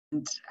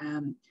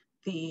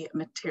the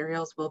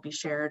materials will be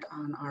shared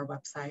on our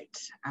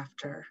website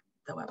after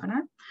the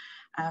webinar.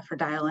 For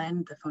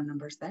dial-in, the phone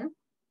number's there.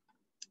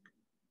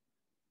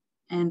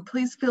 And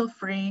please feel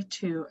free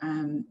to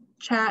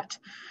chat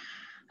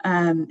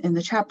in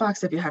the chat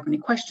box if you have any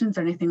questions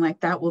or anything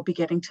like that. We'll be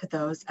getting to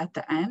those at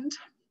the end.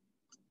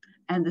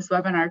 And this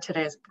webinar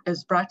today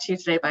is brought to you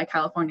today by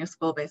California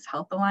School-Based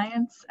Health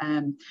Alliance.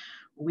 And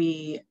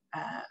we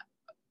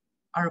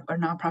are a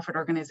nonprofit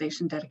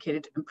organization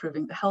dedicated to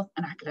improving the health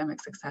and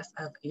academic success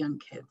of young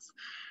kids.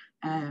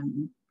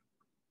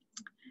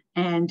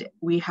 And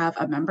we have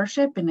a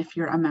membership, and if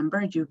you're a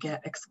member, you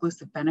get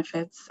exclusive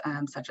benefits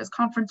such as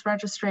conference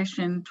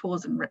registration,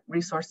 tools and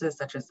resources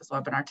such as this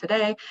webinar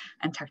today,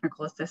 and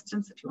technical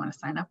assistance. If you want to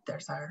sign up,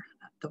 there's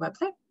the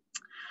website.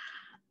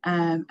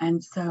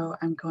 And so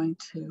I'm going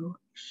to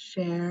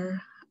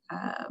share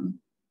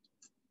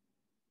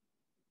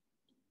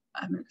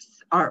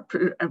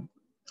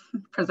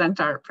present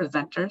our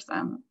presenters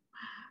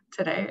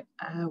today.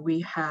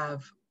 We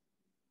have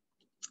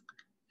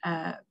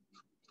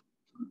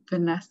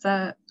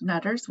Vanessa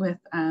Nutters with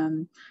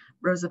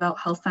Roosevelt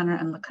Health Center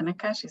and La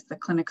Clínica. She's the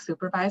clinic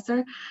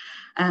supervisor.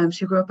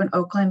 She grew up in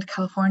Oakland,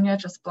 California,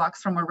 just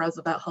blocks from where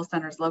Roosevelt Health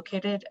Center is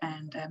located,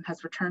 and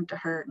has returned to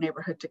her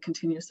neighborhood to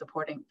continue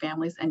supporting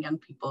families and young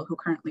people who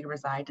currently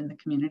reside in the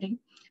community.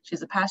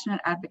 She's a passionate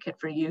advocate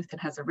for youth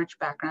and has a rich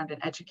background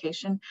in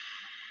education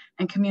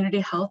and community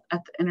health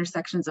at the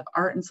intersections of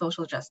art and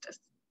social justice.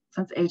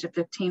 Since the age of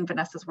 15,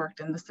 Vanessa's worked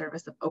in the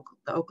service of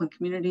the Oakland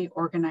community,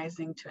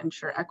 organizing to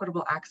ensure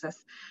equitable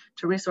access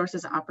to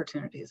resources and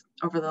opportunities.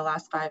 Over the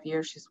last 5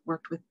 years, she's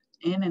worked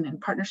within and in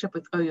partnership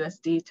with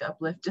OUSD to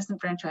uplift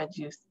disenfranchised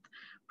youth,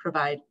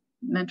 provide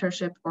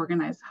mentorship,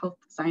 organize health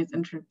science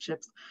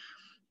internships,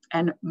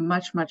 and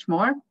much, much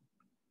more.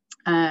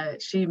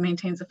 She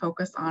maintains a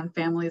focus on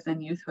families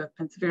and youth who have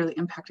been severely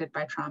impacted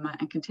by trauma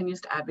and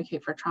continues to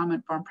advocate for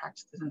trauma-informed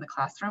practices in the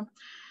classroom,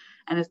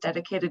 and is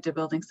dedicated to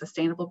building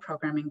sustainable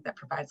programming that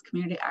provides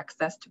community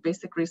access to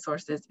basic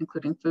resources,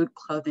 including food,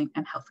 clothing,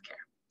 and healthcare.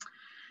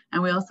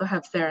 And we also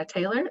have Sarah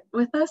Taylor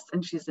with us,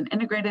 and she's an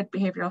integrated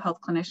behavioral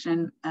health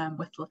clinician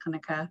with La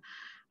Clínica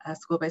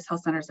school-based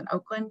health centers in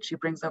Oakland. She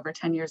brings over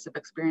 10 years of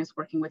experience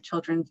working with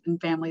children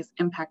and families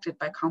impacted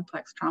by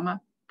complex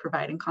trauma,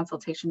 providing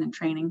consultation and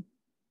training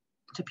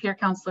to peer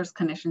counselors,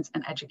 clinicians,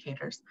 and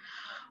educators.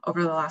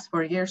 Over the last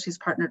 4 years, she's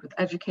partnered with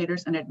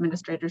educators and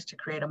administrators to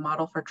create a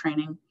model for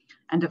training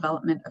and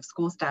development of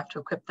school staff to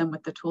equip them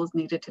with the tools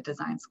needed to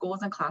design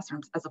schools and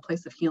classrooms as a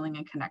place of healing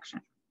and connection.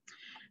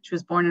 She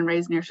was born and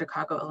raised near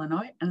Chicago,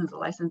 Illinois, and is a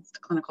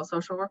licensed clinical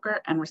social worker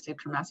and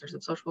received her Master's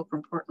of Social Work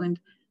from Portland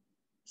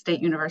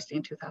State University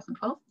in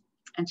 2012.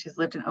 And she's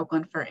lived in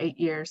Oakland for 8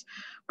 years,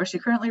 where she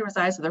currently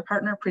resides with her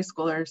partner,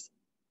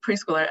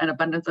 preschooler, and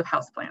abundance of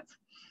houseplants.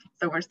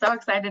 So we're so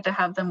excited to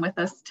have them with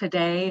us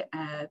today.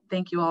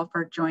 Thank you all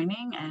for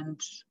joining,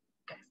 and you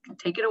guys can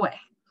take it away.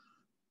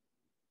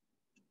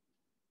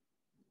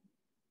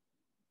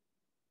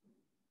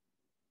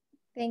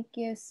 Thank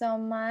you so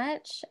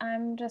much.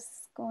 I'm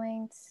just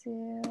going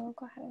to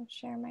go ahead and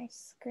share my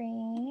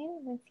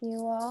screen with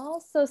you all.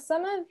 So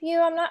some of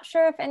you, I'm not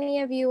sure if any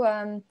of you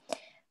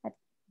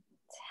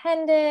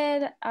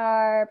attended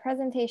our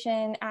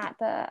presentation at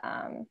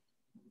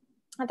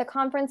the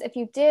conference. If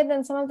you did,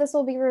 then some of this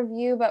will be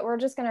review, but we're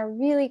just going to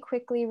really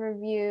quickly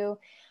review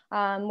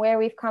where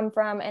we've come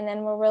from, and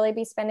then we'll really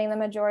be spending the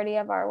majority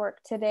of our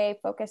work today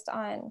focused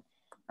on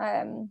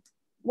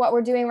what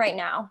we're doing right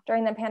now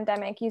during the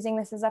pandemic, using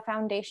this as a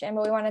foundation.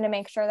 But we wanted to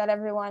make sure that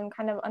everyone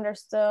kind of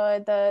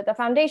understood the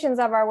foundations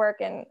of our work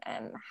and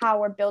how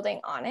we're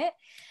building on it.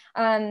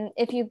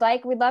 If you'd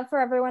like, we'd love for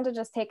everyone to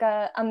just take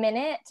a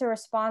minute to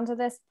respond to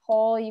this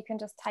poll. You can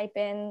just type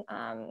in,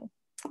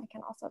 I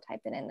can also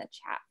type it in the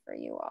chat for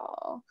you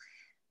all.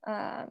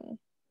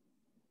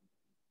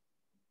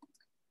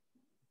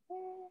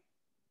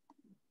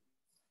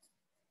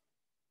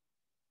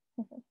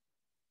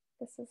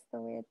 This is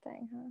the weird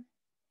thing, huh?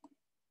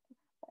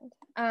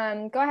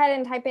 Go ahead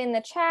and type in the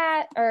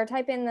chat or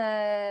type in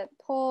the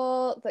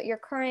poll, your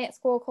current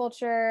school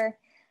culture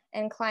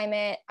and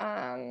climate.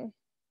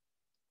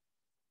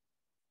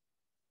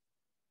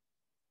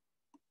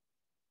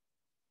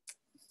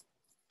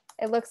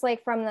 It looks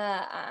like from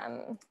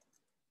the,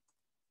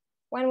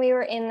 when we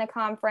were in the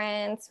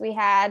conference, we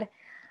had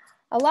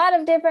a lot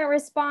of different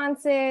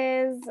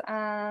responses,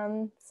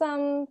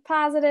 some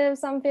positive,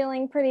 some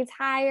feeling pretty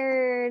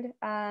tired.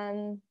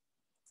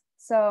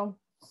 So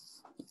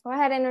go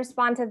ahead and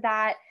respond to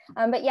that.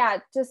 But yeah,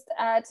 just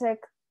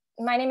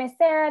my name is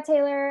Sarah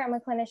Taylor. I'm a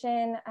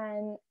clinician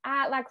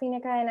at La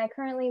Clínica, and I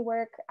currently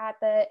work at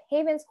the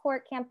Havens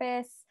Court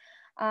campus,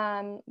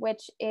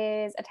 which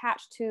is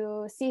attached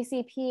to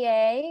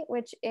CCPA,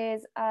 which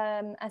is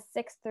a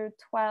 6 through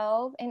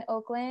 12 in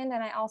Oakland.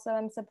 And I also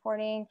am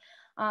supporting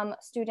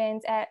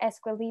students at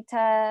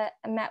Escuelita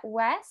Met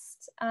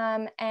West,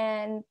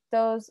 and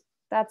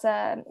that's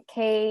a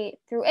K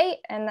through 8,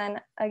 and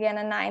then again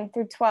a 9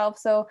 through 12.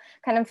 So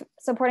kind of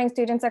supporting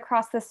students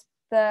across the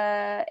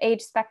the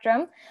age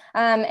spectrum.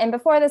 And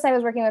before this, I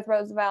was working with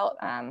Roosevelt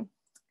and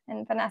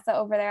Vanessa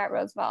over there at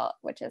Roosevelt,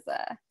 which is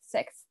a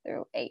 6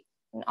 through 8.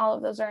 And all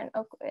of those are in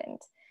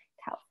Oakland,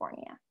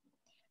 California.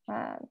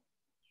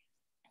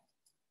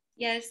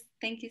 Yes,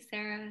 thank you,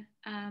 Sarah.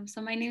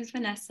 So my name is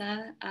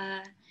Vanessa.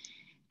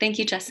 Thank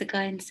you, Jessica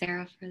and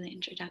Sarah, for the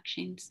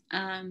introductions.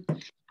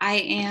 I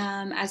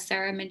am, as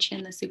Sarah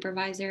mentioned, the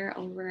supervisor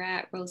over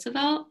at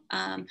Roosevelt.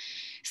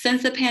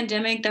 Since the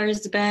pandemic,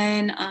 there's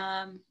been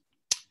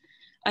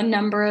a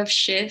number of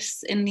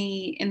shifts in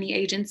the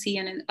agency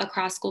and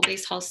across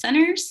school-based health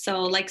centers.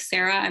 So like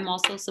Sarah, I'm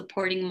also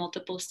supporting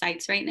multiple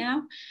sites right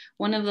now.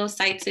 One of those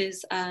sites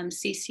is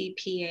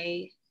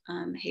CCPA,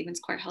 Havens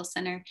Court Health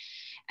Center.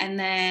 And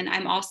then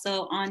I'm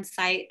also on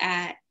site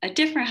at a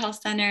different health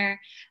center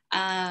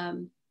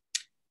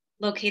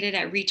located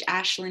at Reach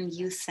Ashland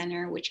Youth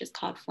Center, which is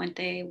called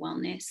Fuente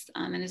Wellness,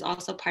 and is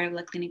also part of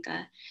La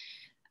Clínica.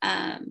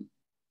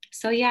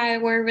 So yeah,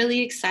 we're really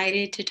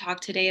excited to talk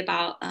today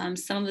about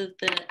some of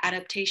the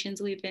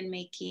adaptations we've been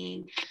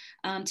making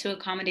to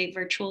accommodate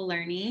virtual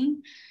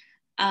learning.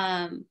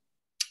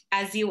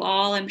 As you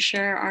all, I'm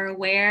sure, are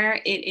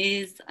aware, it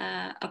is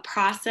a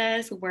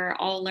process. We're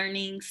all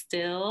learning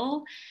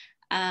still.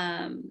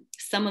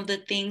 Some of the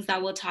things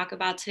that we'll talk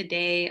about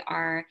today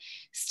are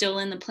still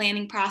in the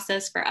planning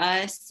process for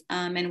us,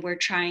 and we're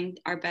trying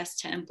our best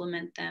to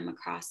implement them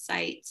across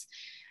sites.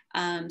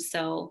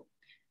 So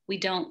we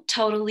don't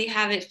totally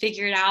have it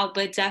figured out,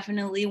 but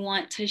definitely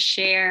want to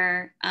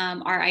share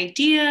our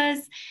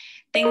ideas,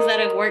 things that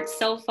have worked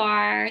so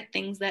far,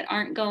 things that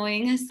aren't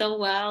going so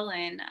well,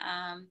 and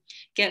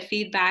get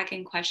feedback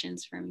and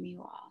questions from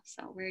you all.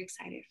 So we're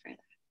excited for that.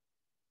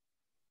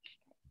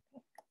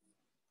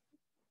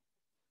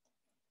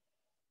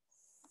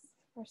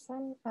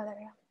 There we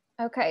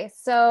go. Okay,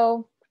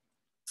 so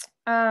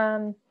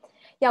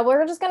yeah,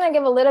 we're just going to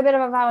give a little bit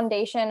of a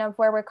foundation of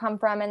where we come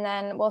from, and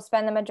then we'll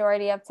spend the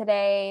majority of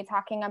today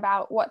talking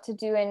about what to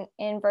do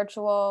in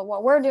virtual,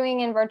 what we're doing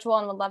in virtual,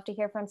 and would love to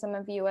hear from some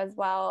of you as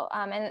well.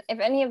 And if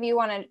any of you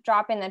want to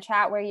drop in the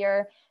chat where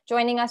you're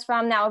joining us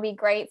from, that would be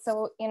great.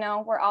 So, you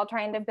know, we're all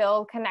trying to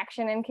build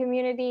connection and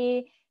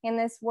community in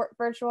this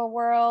virtual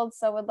world.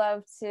 So would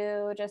love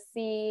to just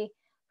see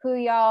who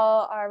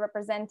y'all are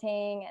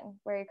representing and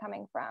where you're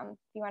coming from. If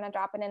you want to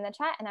drop it in the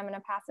chat, and I'm going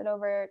to pass it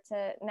over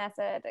to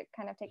Nessa to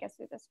kind of take us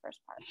through this first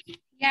part.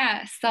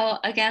 Yeah, so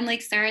again,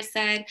 like Sarah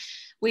said,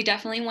 we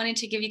definitely wanted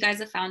to give you guys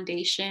a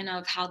foundation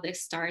of how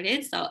this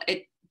started. So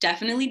it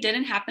definitely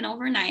didn't happen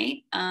overnight.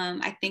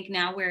 I think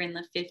now we're in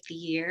the 5th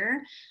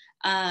year.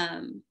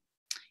 And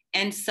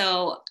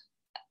so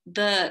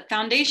the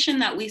foundation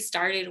that we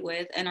started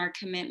with and our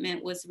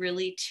commitment was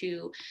really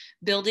to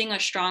building a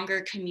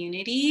stronger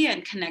community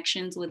and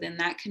connections within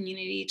that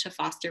community to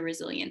foster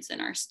resilience in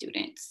our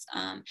students,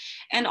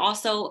 and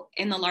also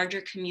in the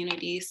larger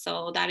community.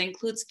 So that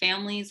includes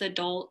families,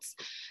 adults,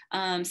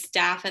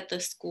 staff at the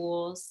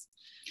schools.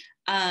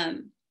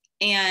 And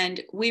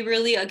we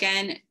really,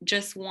 again,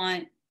 just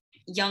want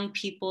young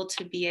people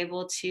to be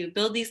able to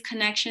build these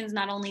connections,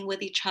 not only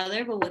with each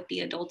other, but with the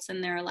adults in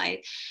their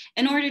life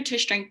in order to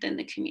strengthen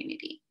the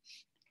community.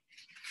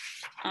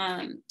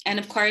 And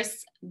of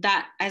course,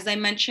 that, as I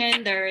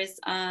mentioned, there is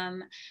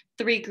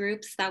 3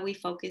 groups that we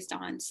focused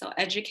on. So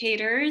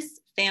educators,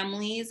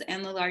 families,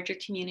 and the larger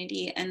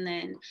community, and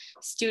then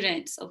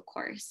students, of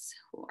course,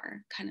 who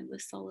are kind of the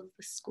soul of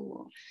the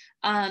school.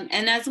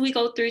 And as we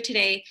go through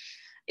today,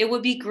 it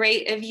would be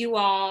great if you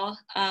all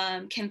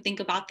can think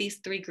about these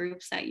 3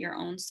 groups at your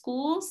own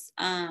schools.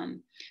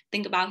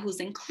 Think about who's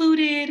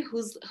included,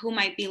 who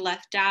might be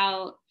left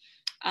out,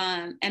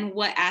 and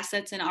what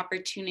assets and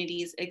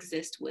opportunities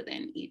exist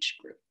within each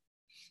group.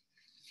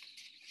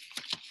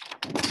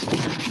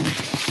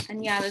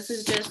 And yeah, this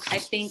is just, I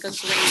think, a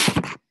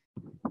great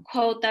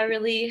quote that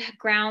really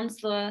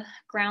grounds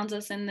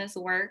us in this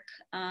work,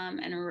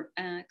 and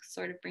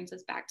sort of brings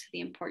us back to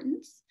the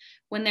importance.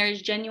 When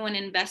there's genuine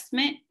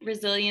investment,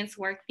 resilience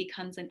work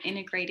becomes an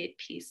integrated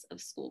piece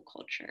of school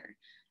culture.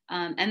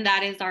 And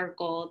that is our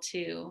goal,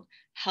 to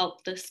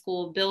help the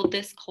school build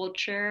this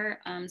culture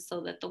so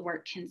that the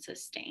work can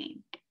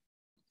sustain.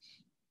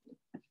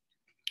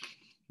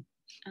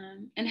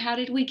 And how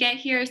did we get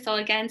here? So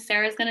again,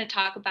 Sarah's going to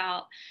talk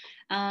about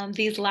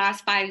these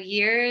last 5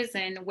 years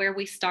and where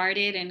we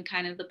started, and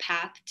kind of the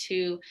path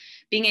to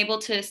being able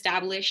to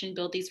establish and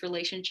build these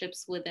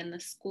relationships within the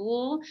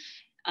school.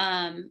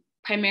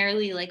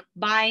 Primarily like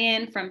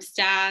buy-in from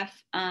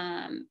staff,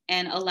 and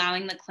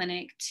allowing the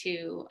clinic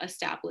to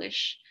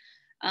establish.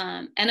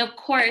 And of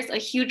course, a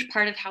huge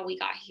part of how we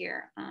got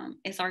here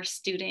is our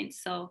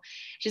students. So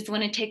just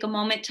want to take a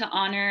moment to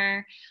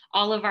honor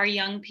all of our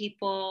young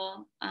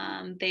people.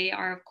 They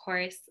are, of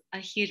course, a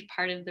huge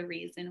part of the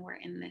reason we're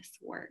in this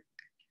work.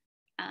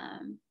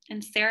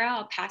 And Sarah,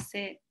 I'll pass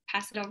it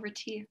over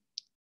to you.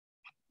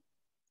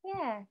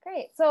 Yeah,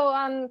 great.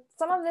 So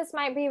some of this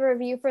might be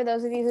review for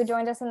those of you who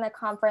joined us in the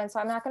conference. So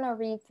I'm not going to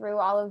read through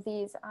all of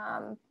these,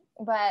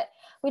 but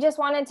we just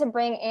wanted to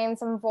bring in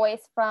some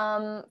voice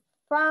from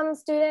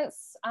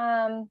students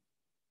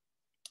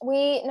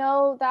We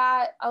know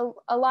that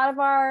a lot of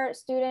our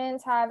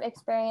students have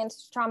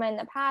experienced trauma in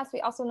the past.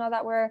 We also know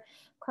that we're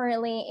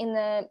currently in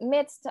the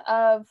midst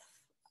of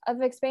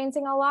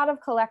experiencing a lot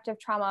of collective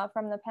trauma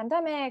from the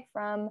pandemic,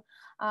 from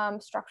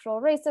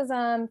structural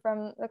racism,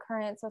 from the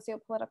current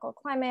socio-political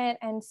climate.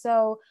 And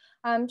so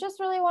just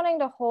really wanting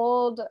to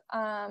hold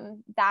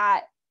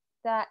that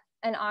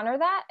and honor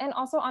that, and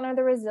also honor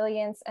the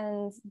resilience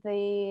and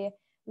the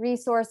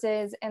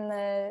resources and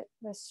the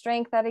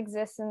strength that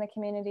exists in the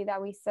community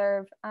that we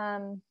serve.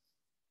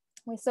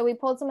 So we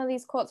pulled some of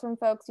these quotes from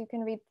folks. You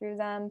can read through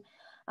them.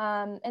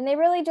 And they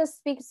really just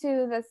speak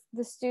to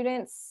the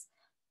students,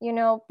 you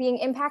know, being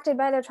impacted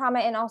by their trauma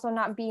and also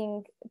not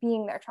being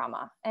their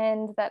trauma,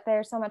 and that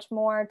there's so much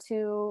more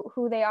to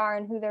who they are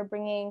and who they're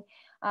bringing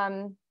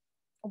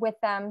with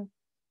them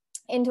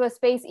into a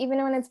space,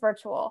 even when it's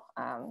virtual.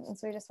 And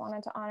so we just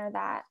wanted to honor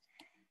that.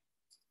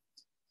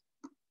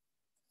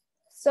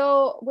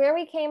 So where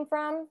we came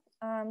from,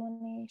 let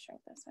me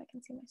shrink this so I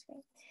can see my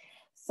screen.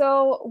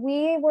 So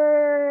we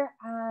were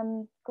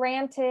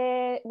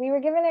we were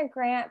given a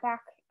grant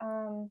back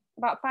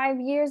about 5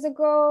 years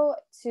ago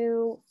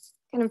to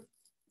kind of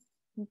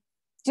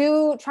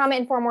do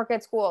trauma-informed work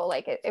at school.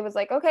 Like it was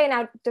like, okay,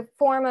 now to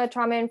form a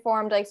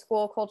trauma-informed like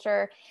school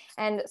culture.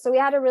 And so we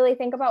had to really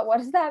think about, what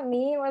does that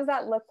mean? What does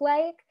that look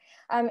like?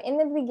 In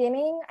the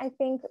beginning, I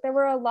think there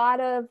were a lot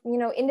of, you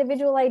know,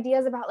 individual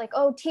ideas about like,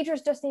 oh,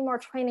 teachers just need more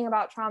training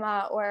about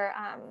trauma, or,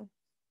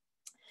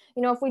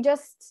 you know, if we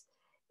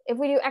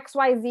do X,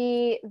 Y,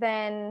 Z,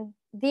 then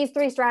these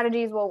 3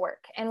 strategies will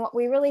work. And what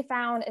we really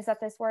found is that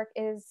this work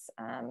is,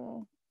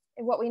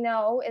 what we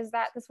know is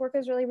that this work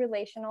is really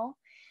relational.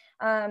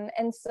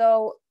 And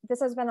so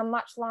this has been a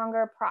much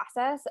longer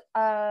process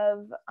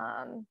of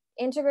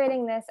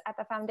integrating this at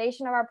the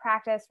foundation of our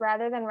practice,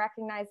 rather than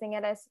recognizing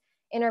it as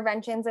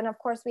interventions. And of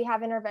course we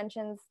have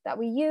interventions that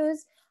we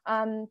use,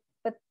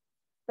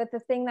 but the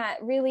thing that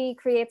really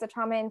creates a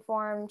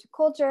trauma-informed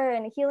culture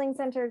and a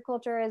healing-centered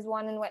culture is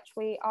one in which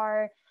we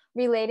are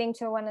relating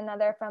to one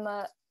another from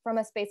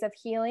a space of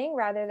healing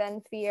rather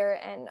than fear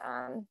and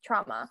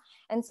trauma.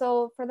 And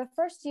so for the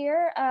first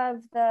year of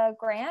the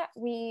grant,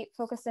 we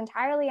focused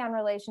entirely on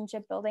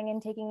relationship building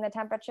and taking the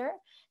temperature.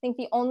 I think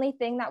the only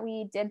thing that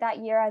we did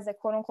that year as a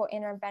quote unquote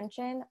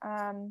intervention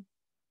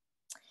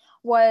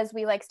was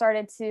we like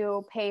started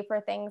to pay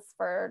for things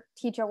for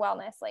teacher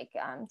wellness, like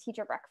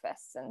teacher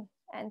breakfasts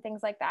and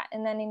things like that.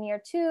 And then in year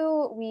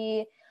 2,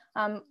 we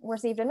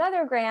received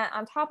another grant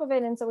on top of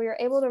it. And so we were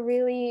able to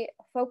really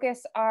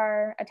focus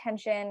our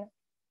attention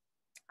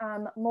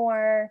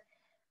more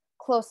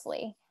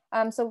closely.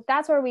 So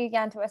that's where we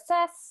began to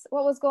assess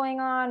what was going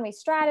on. We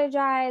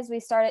strategized,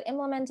 we started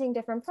implementing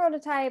different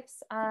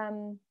prototypes.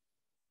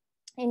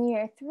 In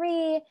year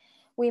 3,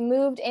 we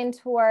moved in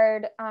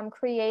toward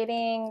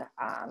creating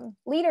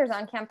leaders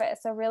on campus.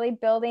 So really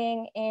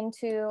building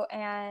into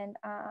and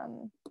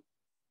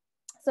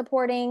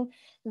supporting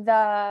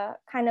the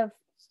kind of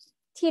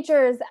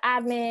teachers,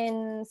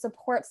 admin,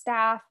 support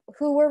staff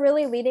who were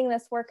really leading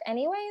this work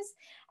anyways,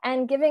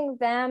 and giving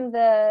them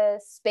the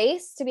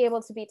space to be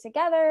able to be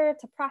together,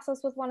 to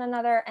process with one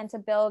another, and to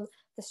build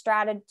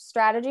the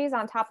strategies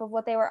on top of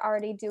what they were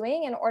already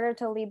doing in order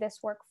to lead this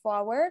work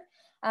forward.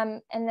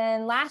 And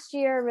then last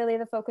year, really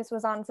the focus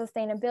was on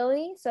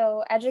sustainability.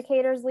 So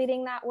educators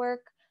leading that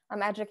work,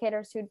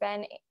 educators who'd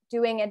been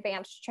doing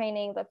advanced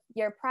training the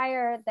year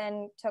prior,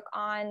 then took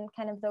on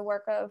kind of the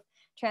work of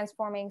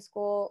transforming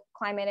school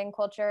climate and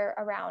culture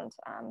around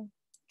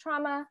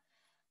trauma.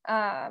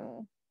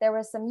 There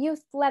was some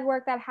youth-led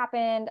work that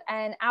happened,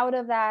 and out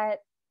of that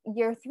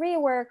year 3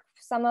 work,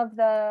 some of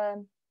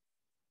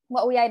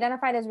what we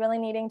identified as really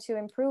needing to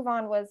improve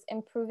on was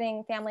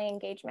improving family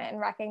engagement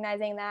and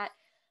recognizing that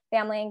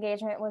family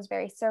engagement was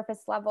very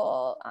surface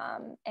level,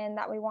 and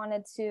that we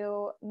wanted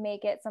to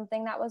make it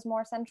something that was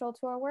more central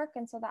to our work.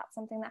 And so that's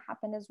something that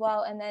happened as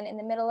well. And then in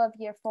the middle of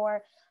year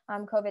 4,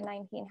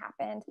 COVID-19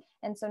 happened.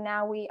 And so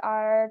now we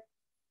are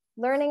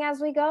learning as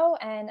we go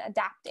and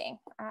adapting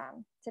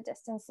to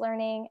distance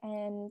learning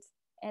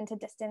and to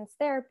distance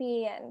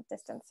therapy and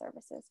distance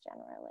services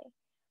generally.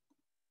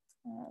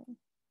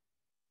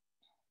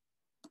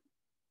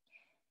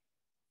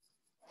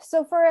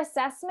 So for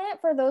assessment,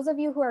 for those of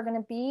you who are going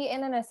to be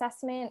in an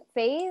assessment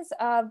phase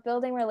of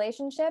building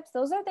relationships,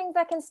 those are things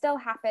that can still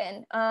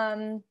happen.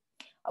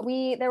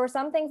 There were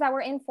some things that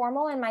were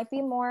informal and might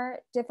be more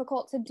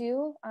difficult to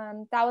do.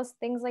 That was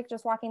things like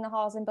just walking the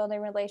halls and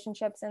building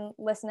relationships and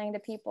listening to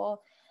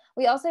people.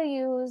 We also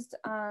used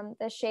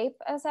the SHAPE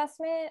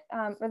assessment,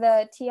 or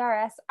the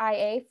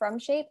TRSIA from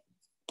SHAPE.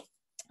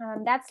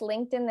 That's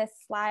linked in this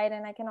slide,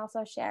 and I can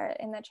also share it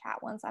in the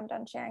chat once I'm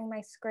done sharing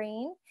my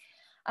screen.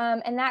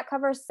 And that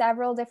covers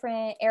several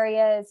different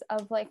areas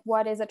of like,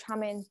 what is a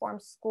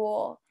trauma-informed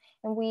school?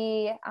 And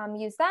we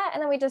use that.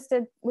 And then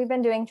we've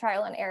been doing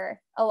trial and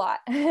error a lot.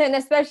 And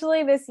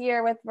especially this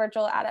year with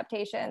virtual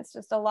adaptations,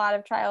 just a lot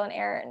of trial and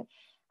error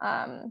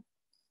and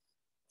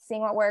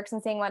seeing what works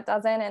and seeing what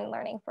doesn't and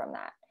learning from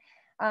that.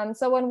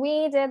 So when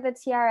we did the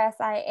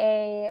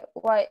TRSIA,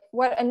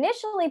 what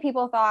initially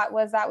people thought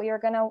was that we were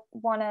going to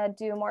want to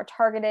do more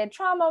targeted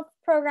trauma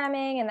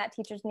programming and that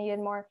teachers needed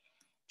more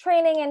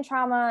training in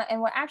trauma. And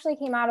what actually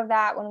came out of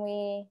that when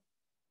we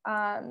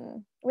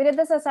did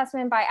this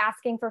assessment by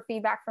asking for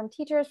feedback from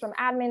teachers, from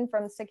admin,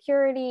 from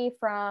security,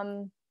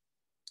 from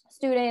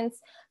students,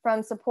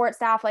 from support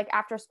staff, like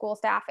after school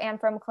staff, and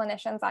from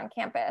clinicians on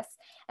campus.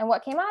 And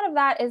what came out of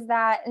that is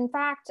that, in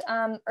fact,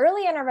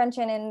 early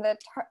intervention in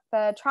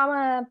the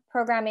trauma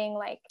programming,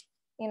 like,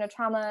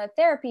 trauma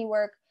therapy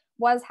work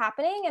was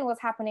happening and was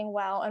happening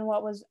well. And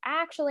what was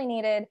actually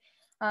needed,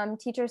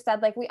 teachers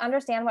said, like, we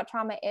understand what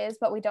trauma is,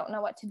 but we don't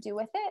know what to do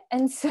with it.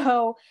 And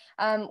so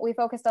we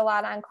focused a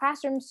lot on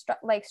classroom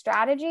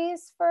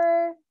strategies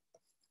for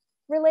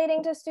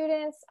relating to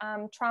students,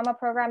 trauma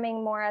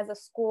programming more as a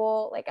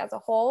school, like as a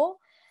whole,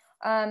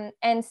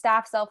 and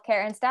staff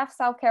self-care. And staff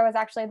self-care was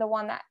actually the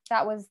one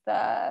that was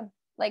the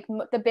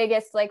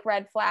biggest like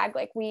red flag.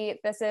 Like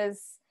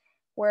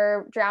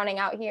we're drowning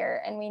out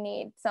here and we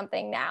need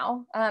something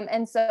now.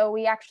 And so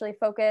we actually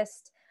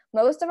focused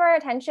most of our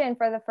attention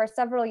for the first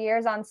several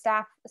years on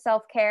staff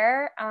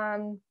self-care,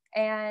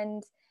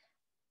 and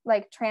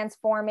like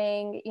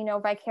transforming,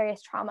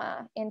 vicarious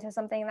trauma into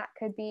something that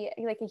could be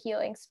like a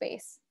healing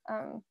space.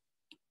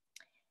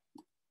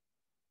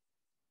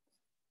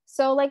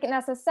 So like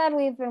Vanessa said,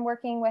 we've been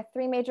working with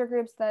 3 major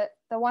groups. The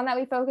one that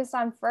we focused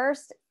on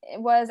first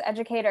was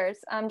educators.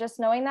 Just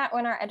knowing that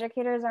when our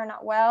educators are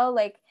not well,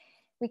 like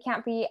we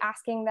can't be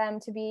asking them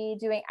to be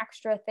doing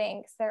extra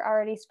things. They're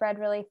already spread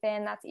really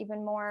thin. That's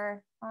even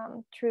more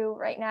true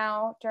right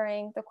now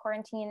during the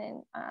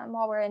quarantine and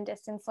while we're in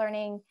distance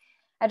learning.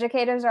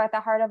 Educators are at the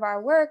heart of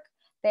our work.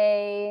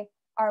 They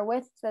are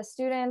with the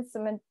students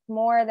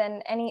more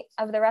than any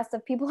of the rest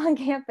of people on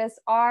campus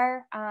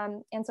are.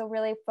 And so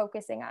really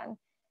focusing on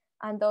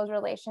those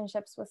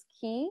relationships was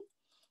key.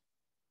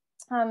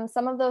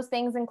 Some of those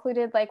things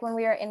included, like when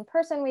we were in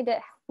person,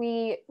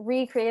 we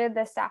recreated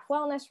the staff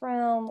wellness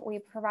room, we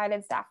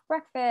provided staff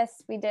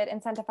breakfast, we did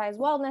incentivized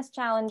wellness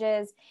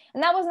challenges.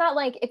 And that was not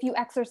like if you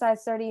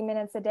exercise 30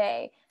 minutes a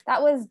day.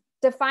 That was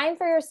define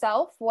for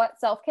yourself what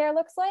self-care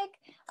looks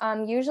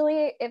like.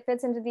 Usually it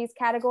fits into these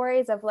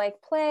categories of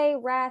like play,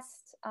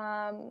 rest,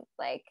 I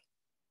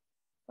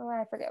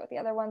forget what the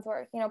other ones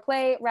were,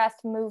 play, rest,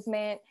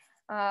 movement,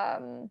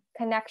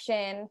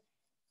 connection,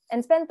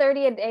 and spend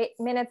 30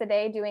 minutes a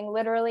day doing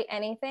literally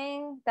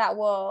anything that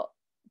will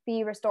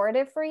be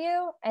restorative for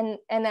you, and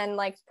then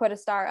like put a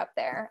star up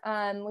there.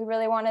 We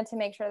really wanted to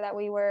make sure that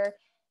we were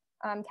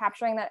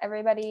capturing that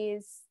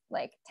everybody's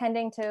like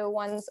tending to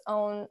one's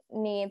own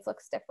needs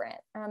looks different,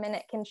 and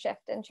it can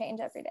shift and change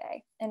every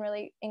day, and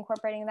really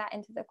incorporating that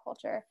into the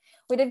culture.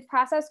 We did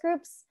process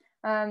groups.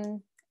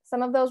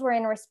 Some of those were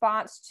in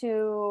response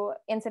to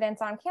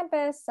incidents on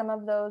campus. Some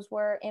of those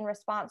were in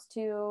response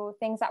to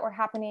things that were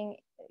happening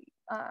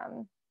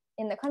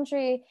in the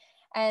country.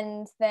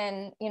 And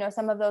then,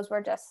 some of those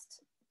were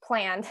just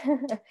planned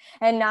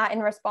and not in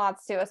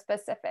response to a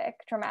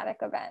specific traumatic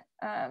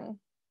event.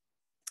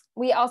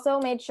 We also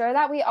made sure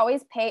that we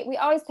always pay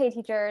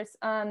teachers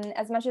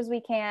as much as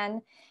we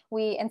can.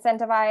 We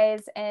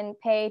incentivize and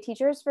pay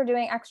teachers for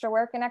doing extra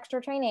work and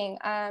extra training.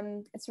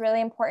 It's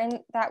really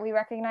important that we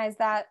recognize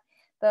that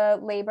the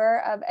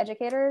labor of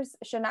educators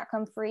should not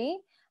come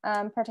free,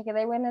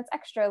 particularly when it's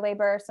extra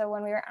labor. So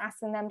when we were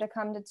asking them to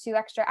come to 2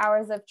 extra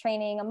hours of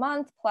training a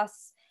month,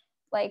 plus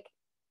like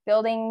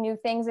building new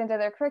things into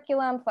their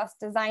curriculum, plus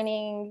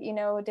designing,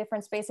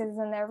 different spaces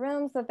in their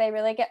rooms, that they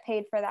really get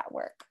paid for that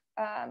work.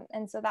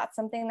 And so that's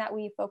something that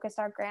we focused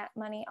our grant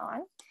money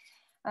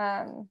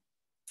on.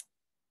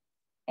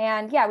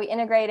 And yeah, we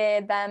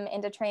integrated them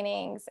into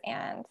trainings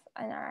and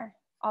in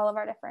all of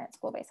our different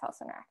school-based health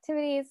center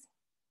activities.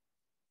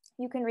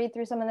 You can read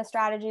through some of the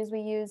strategies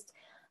we used.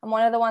 And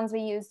one of the ones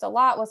we used a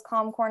lot was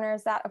calm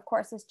corners. That of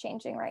course is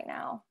changing right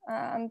now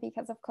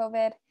because of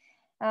COVID.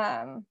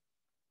 And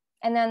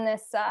then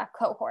this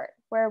cohort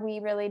where we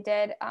really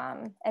did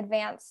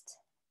advanced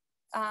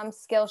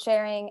skill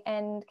sharing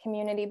and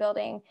community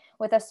building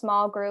with a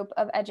small group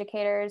of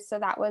educators. So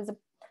that was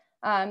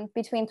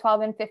between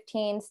 12 and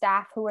 15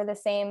 staff who were the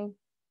same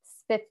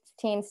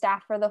 15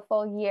 staff for the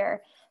full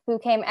year, who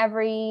came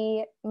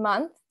every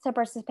month to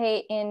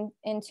participate in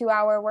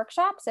 2-hour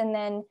workshops, and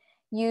then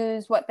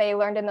use what they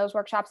learned in those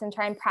workshops and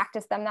try and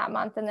practice them that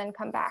month and then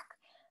come back.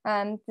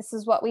 This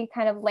is what we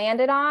kind of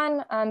landed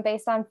on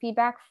based on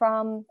feedback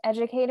from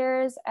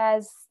educators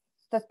as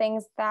the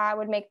things that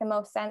would make the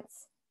most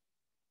sense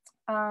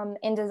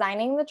in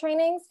designing the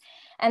trainings.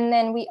 And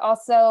then we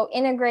also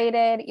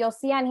integrated, you'll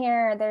see on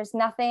here, there's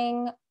not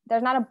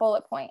a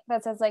bullet point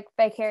that says like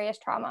vicarious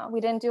trauma. We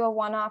didn't do a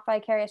one-off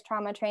vicarious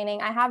trauma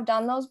training. I have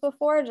done those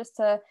before just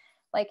to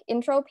like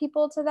intro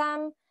people to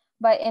them.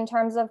 But in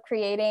terms of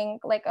creating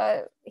like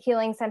a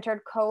healing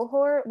centered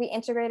cohort, we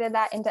integrated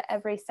that into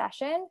every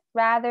session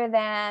rather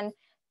than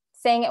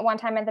saying it one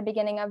time at the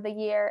beginning of the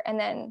year and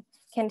then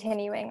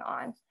continuing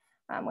on.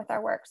 with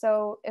our work.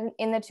 So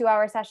in the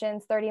 2-hour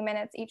sessions, 30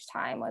 minutes each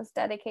time was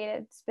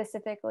dedicated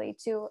specifically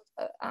to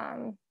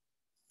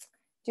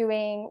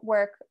doing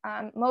work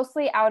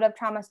mostly out of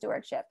trauma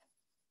stewardship,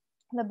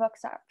 the book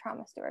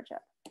Trauma Stewardship.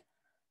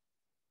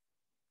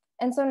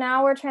 And so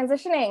now we're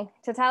transitioning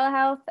to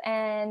telehealth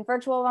and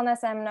virtual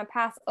wellness. I'm gonna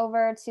pass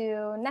over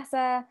to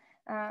Nessa.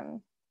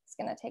 It's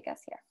gonna take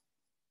us here.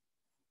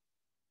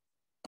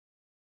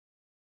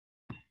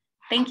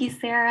 Thank you,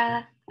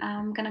 Sarah.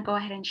 I'm gonna go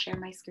ahead and share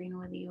my screen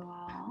with you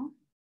all.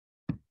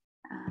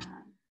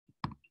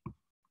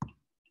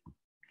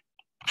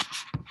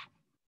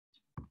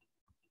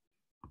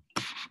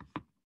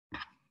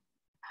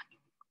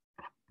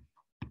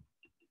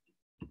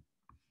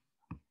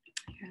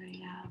 Here we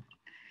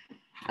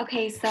go.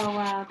 Okay,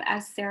 so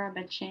as Sarah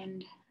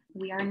mentioned,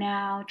 we are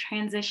now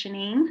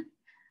transitioning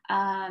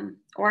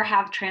or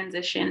have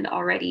transitioned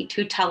already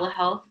to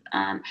telehealth.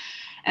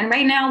 And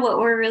right now, what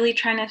we're really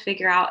trying to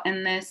figure out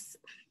in this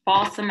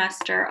fall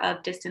semester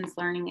of distance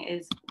learning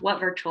is what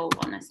virtual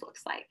wellness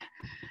looks like.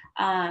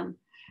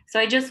 So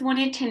I just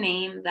wanted to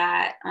name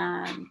that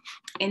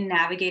in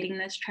navigating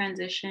this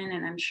transition,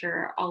 and I'm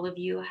sure all of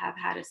you have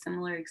had a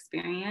similar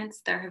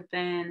experience, there have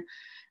been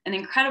an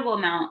incredible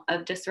amount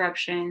of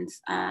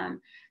disruptions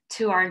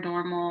to our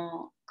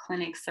normal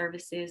clinic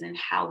services and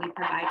how we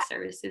provide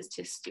services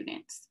to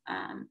students.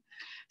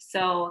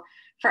 So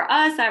for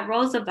us at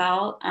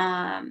Roosevelt,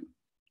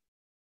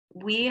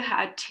 we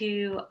had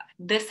to,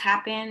 this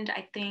happened,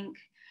 I think,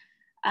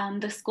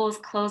 the schools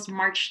closed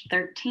March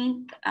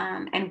 13th,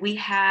 and we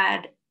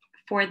had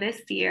for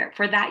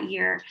that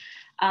year,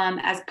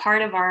 as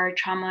part of our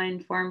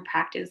trauma-informed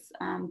practice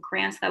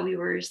grants that we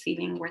were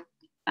receiving, were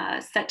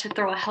set to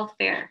throw a health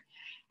fair,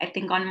 I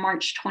think on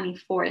March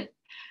 24th.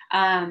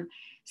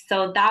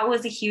 So that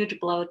was a huge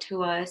blow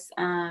to us,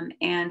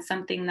 and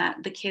something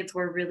that the kids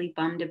were really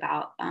bummed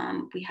about.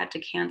 We had to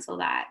cancel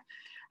that.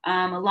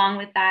 Along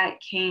with that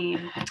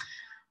came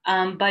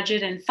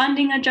budget and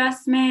funding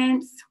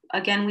adjustments.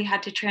 Again, we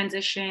had to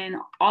transition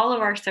all of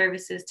our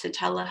services to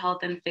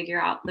telehealth and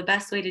figure out the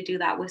best way to do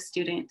that with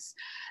students.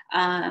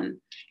 And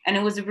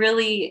it was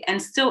really, and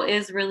still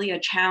is really, a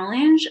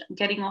challenge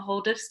getting a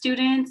hold of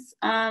students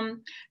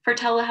for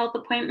telehealth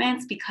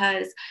appointments,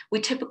 because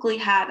we typically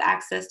have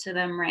access to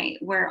them, right?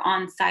 We're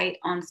on site,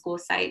 on school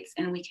sites,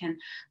 and we can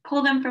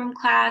pull them from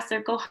class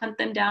or go hunt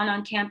them down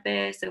on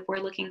campus if we're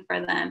looking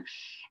for them.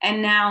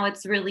 And now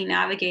it's really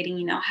navigating,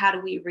 you know, how do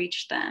we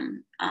reach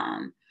them?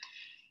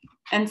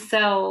 And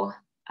so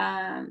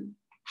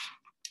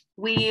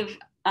we've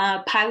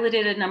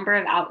piloted a number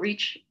of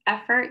outreach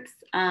efforts,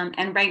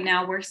 and right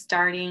now we're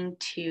starting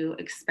to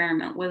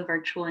experiment with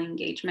virtual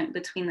engagement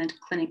between the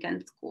clinic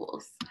and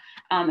schools.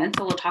 And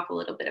so we'll talk a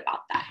little bit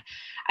about that.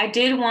 I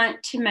did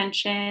want to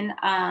mention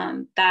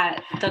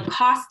that the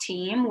COSS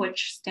team,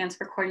 which stands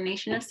for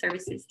Coordination of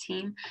Services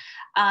Team,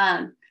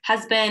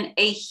 has been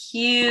a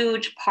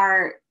huge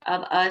part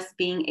of us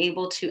being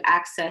able to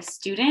access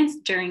students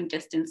during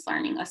distance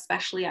learning,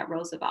 especially at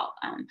Roosevelt.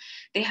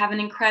 They have an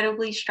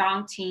incredibly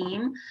strong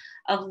team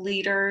of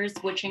leaders,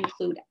 which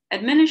include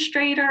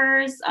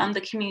administrators,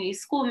 the community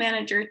school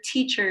manager,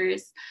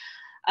 teachers,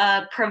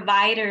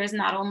 providers,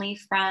 not only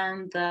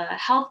from the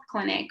health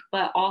clinic,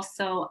 but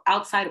also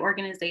outside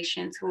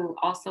organizations who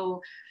also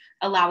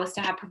allow us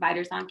to have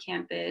providers on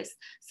campus,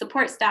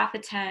 support staff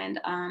attend,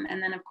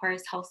 and then of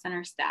course, health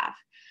center staff.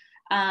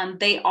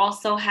 They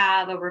also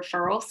have a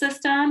referral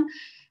system.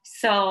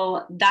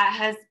 So that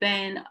has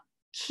been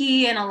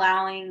key in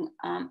allowing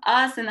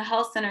us in the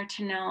health center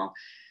to know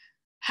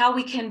how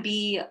we can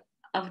be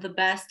of the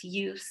best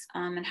use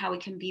and how we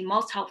can be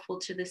most helpful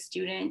to the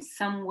students.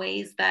 Some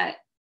ways that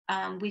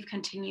we've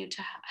continued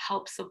to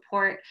help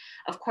support,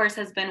 of course,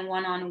 has been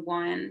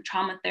one-on-one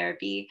trauma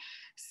therapy.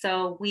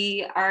 So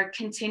we are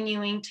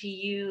continuing to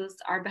use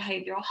our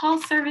behavioral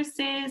health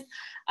services.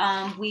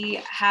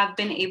 We have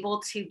been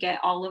able to get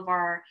all of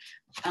our,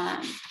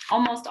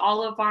 almost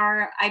all of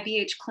our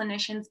IBH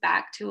clinicians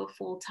back to a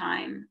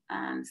full-time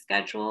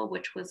schedule,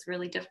 which was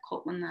really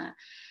difficult when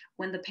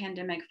the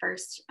pandemic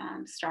first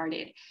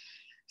started.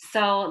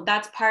 So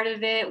that's part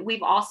of it.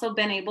 We've also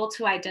been able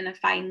to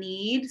identify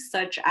needs,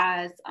 such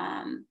as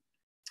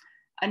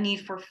a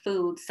need for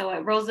food. So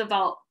at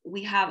Roosevelt,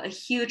 we have a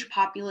huge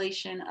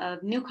population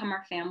of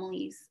newcomer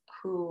families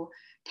who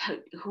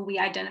we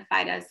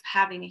identified as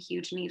having a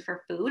huge need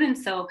for food. And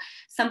so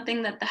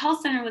something that the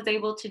health center was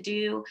able to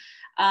do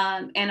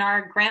in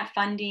our grant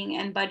funding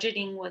and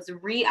budgeting was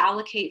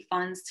reallocate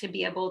funds to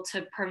be able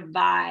to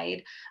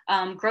provide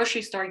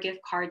grocery store gift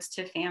cards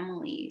to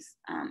families.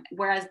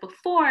 Whereas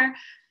before,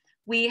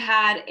 we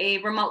had a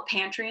remote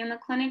pantry in the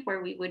clinic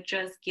where we would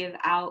just give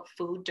out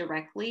food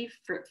directly,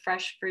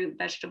 fresh fruit,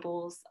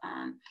 vegetables,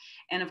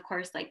 and of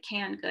course, like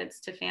canned goods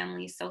to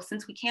families. So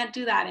since we can't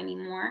do that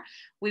anymore,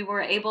 we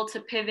were able to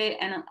pivot,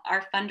 and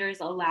our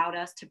funders allowed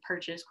us to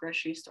purchase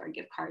grocery store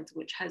gift cards,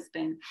 which has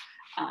been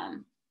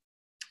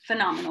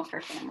phenomenal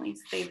for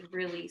families. They've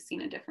really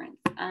seen a difference.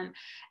 And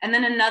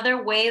then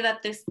another way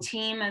that this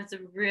team is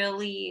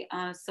really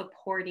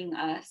supporting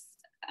us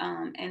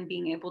and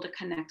being able to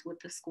connect with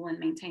the school and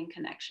maintain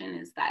connection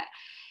is that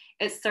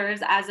it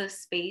serves as a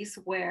space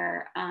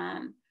where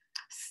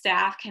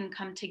staff can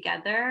come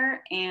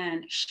together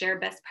and share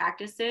best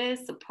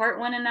practices, support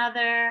one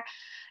another,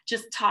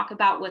 just talk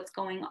about what's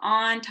going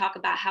on, talk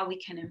about how we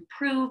can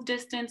improve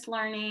distance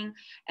learning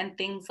and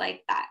things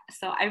like that.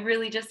 So I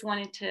really just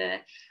wanted to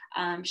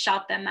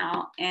shout them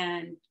out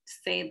and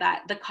say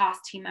that the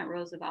cost team at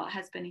Roosevelt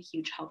has been a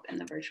huge help in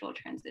the virtual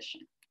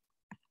transition.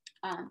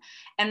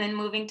 And then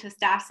moving to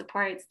staff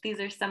supports, these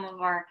are some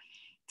of our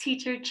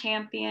teacher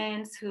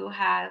champions who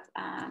have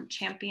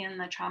championed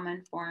the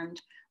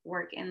trauma-informed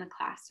work in the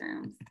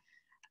classrooms.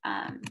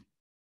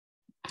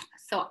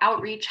 So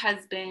outreach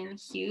has been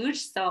huge.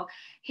 So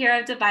here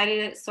I've divided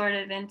it sort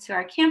of into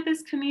our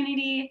campus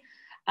community,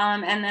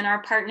 and then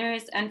our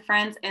partners and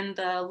friends in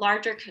the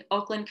larger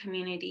Oakland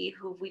community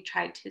who we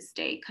tried to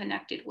stay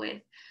connected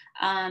with.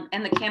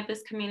 And the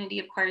campus community,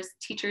 of course,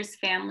 teachers,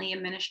 family,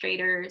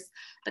 administrators,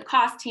 the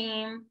cost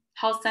team,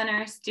 health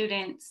center,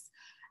 students,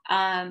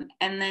 and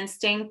then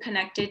staying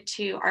connected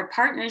to our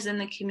partners in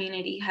the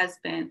community has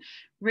been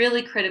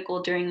really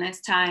critical during this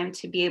time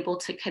to be able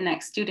to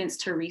connect students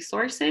to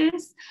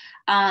resources.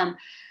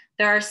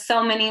 There are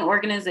so many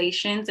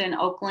organizations in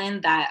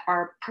Oakland that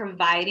are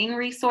providing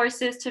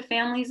resources to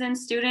families and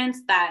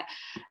students that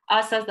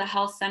us as the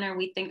health center,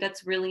 we think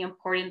it's really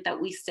important that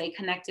we stay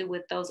connected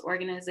with those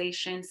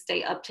organizations,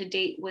 stay up to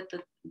date with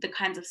the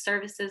kinds of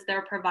services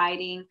they're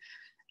providing,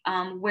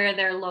 where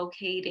they're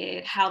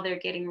located, how they're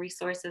getting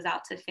resources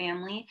out to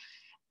family.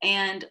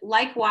 And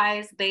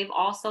likewise, they've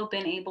also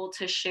been able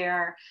to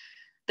share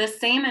the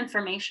same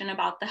information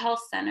about the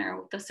health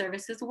center, the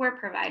services we're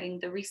providing,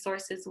 the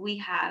resources we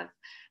have,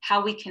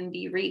 how we can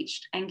be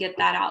reached, and get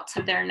that out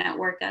to their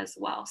network as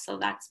well. So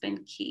that's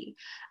been key.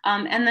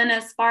 And then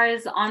as far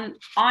as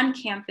on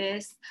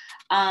campus,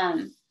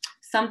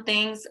 some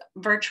things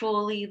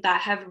virtually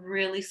that have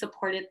really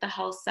supported the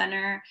health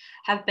center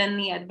have been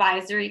the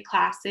advisory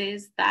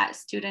classes that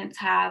students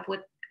have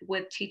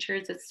with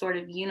teachers. It's sort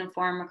of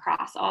uniform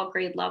across all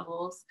grade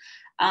levels.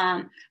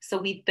 So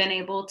we've been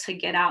able to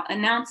get out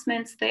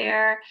announcements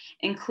there,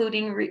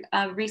 including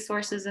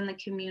resources in the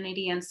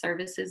community and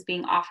services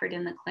being offered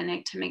in the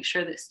clinic to make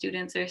sure that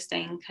students are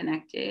staying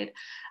connected.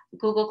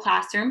 Google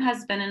Classroom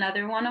has been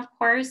another one, of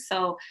course.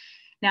 So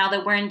now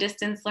that we're in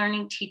distance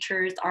learning,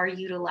 teachers are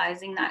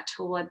utilizing that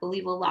tool, I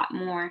believe, a lot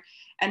more.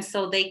 And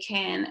so they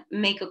can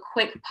make a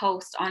quick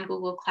post on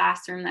Google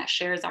Classroom that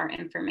shares our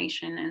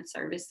information and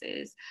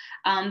services.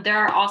 There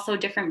are also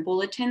different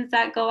bulletins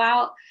that go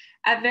out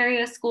at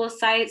various school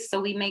sites.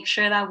 So we make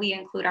sure that we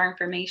include our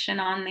information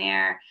on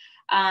there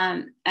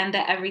and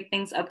that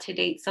everything's up to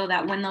date so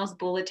that when those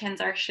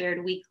bulletins are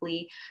shared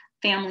weekly,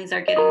 families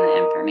are getting the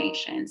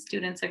information,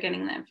 students are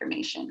getting the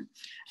information.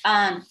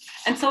 And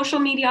social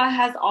media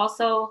has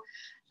also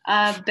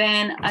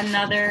been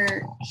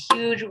another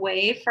huge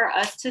way for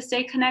us to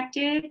stay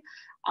connected.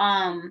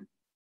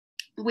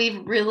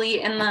 We've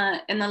really, in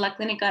the La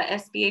Clínica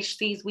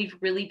SBHCs, we've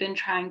really been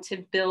trying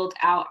to build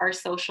out our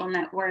social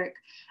network.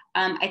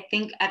 I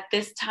think at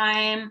this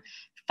time,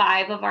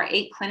 5 of our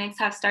 8 clinics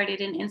have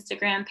started an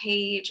Instagram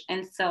page.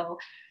 And so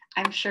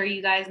I'm sure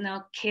you guys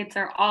know kids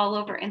are all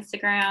over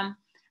Instagram.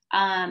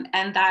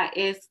 And that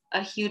is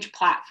a huge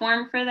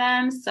platform for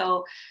them.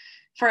 So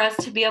for us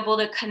to be able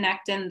to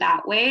connect in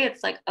that way,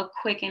 it's like a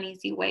quick and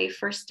easy way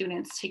for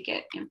students to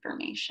get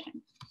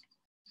information.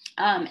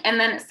 And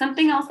then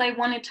something else I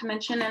wanted to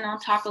mention, and I'll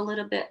talk a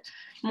little bit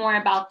more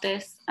about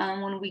this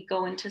when we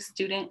go into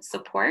student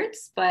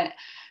supports, but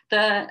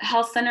the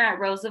Health Center at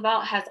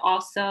Roosevelt has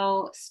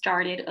also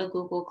started a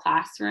Google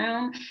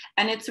Classroom,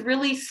 and it's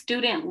really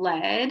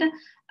student-led.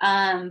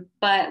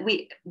 But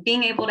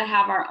being able to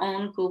have our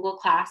own Google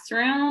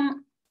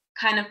Classroom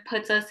kind of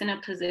puts us in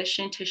a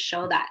position to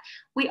show that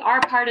we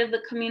are part of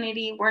the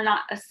community, we're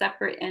not a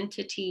separate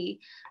entity,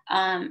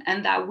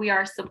 and that we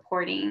are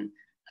supporting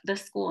the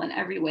school in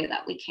every way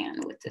that we can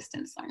with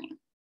distance learning.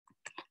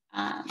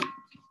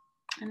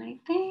 And I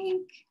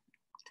think,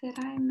 did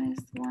I miss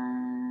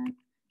one?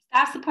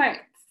 Staff supports,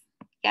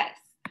 yes.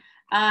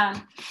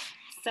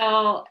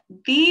 So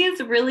these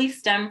really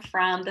stem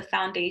from the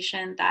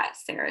foundation that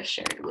Sarah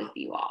shared with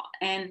you all.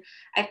 And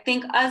I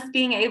think us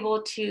being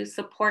able to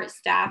support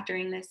staff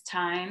during this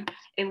time,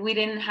 if we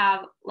didn't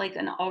have like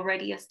an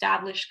already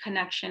established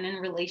connection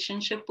and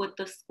relationship with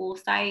the school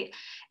site,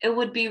 it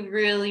would be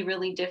really,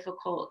 really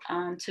difficult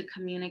to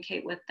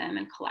communicate with them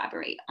and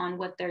collaborate on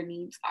what their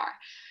needs are.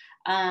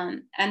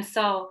 And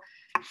so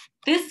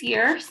this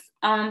year,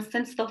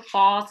 since the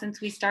fall,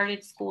 since we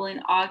started school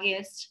in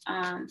August,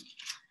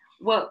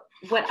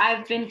 what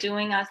I've been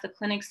doing as the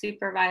clinic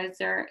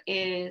supervisor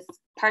is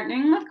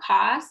partnering with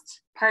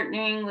COST,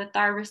 partnering with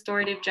our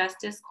restorative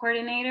justice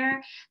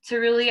coordinator to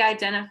really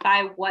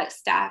identify what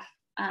staff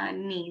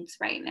needs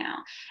right now.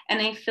 And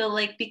I feel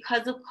like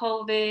because of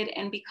COVID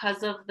and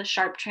because of the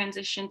sharp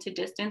transition to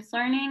distance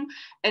learning,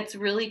 it's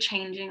really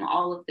changing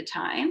all of the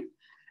time.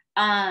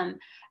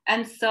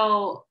 And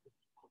so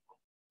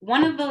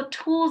one of the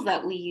tools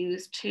that we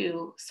use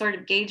to sort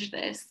of gauge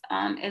this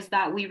is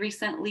that we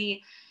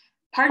recently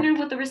partnered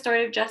with the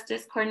restorative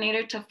justice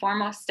coordinator to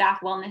form a staff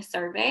wellness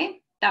survey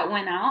that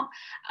went out.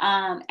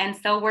 And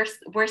so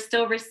we're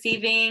still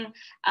receiving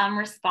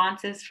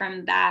responses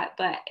from that,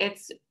 but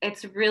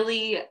it's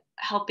really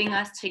helping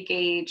us to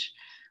gauge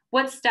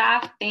what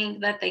staff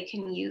think that they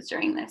can use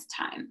during this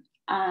time.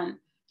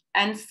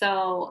 And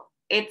so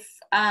it's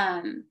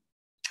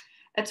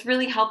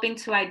really helping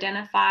to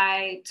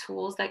identify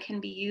tools that can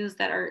be used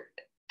that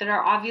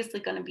are obviously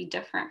going to be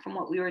different from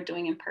what we were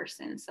doing in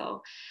person.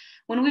 So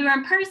when we were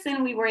in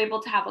person, we were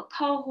able to have a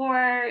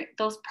cohort,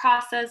 those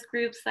process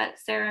groups that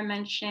Sarah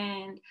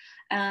mentioned,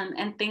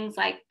 and things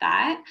like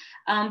that.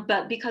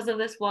 But because of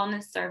this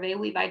wellness survey,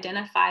 we've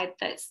identified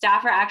that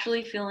staff are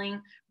actually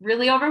feeling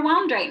really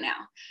overwhelmed right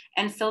now.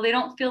 And so they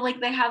don't feel like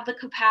they have the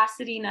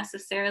capacity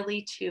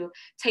necessarily to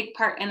take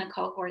part in a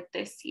cohort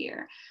this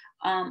year,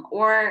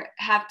 or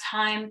have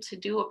time to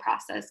do a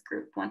process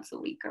group once a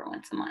week or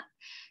once a month.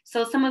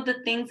 So some of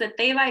the things that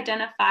they've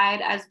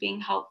identified as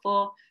being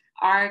helpful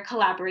are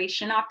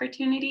collaboration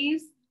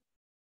opportunities.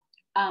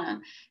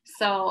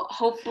 So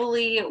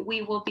hopefully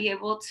we will be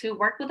able to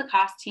work with the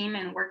COST team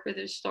and work with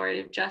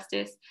restorative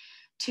justice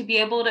to be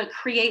able to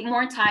create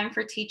more time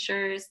for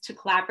teachers to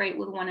collaborate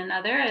with one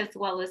another, as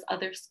well as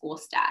other school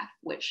staff,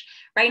 which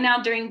right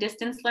now during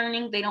distance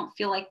learning, they don't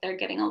feel like they're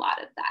getting a lot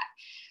of that.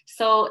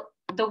 So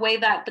the way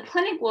that the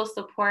clinic will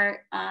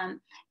support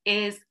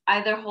is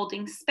either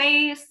holding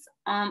space,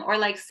 or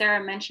like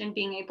Sarah mentioned,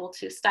 being able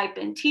to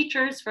stipend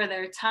teachers for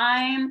their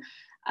time.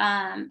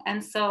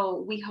 And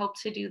so we hope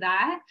to do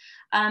that.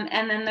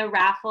 And then the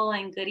raffle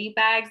and goodie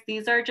bags,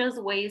 these are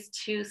just ways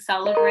to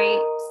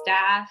celebrate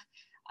staff,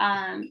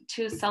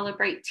 to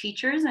celebrate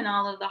teachers and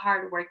all of the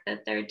hard work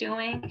that they're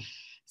doing.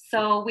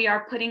 So we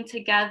are putting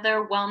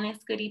together wellness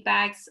goodie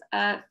bags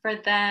for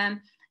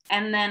them.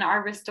 And then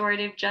our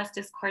restorative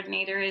justice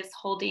coordinator is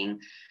holding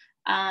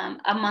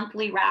a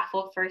monthly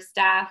raffle for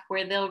staff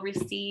where they'll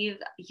receive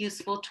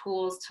useful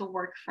tools to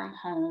work from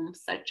home,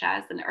 such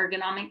as an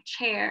ergonomic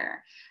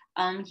chair,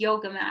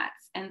 yoga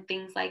mats, and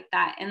things like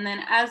that. And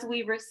then as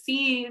we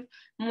receive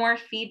more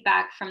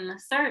feedback from the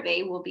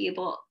survey, we'll be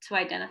able to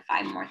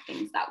identify more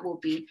things that will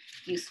be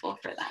useful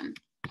for them.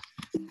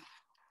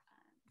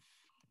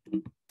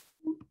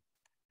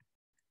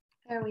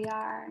 There we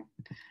are.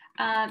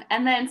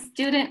 And then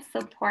student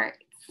support.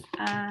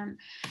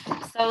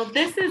 So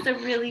this is a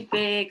really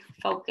big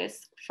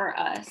focus for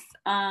us.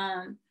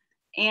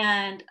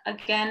 And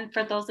again,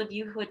 for those of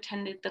you who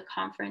attended the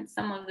conference,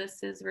 some of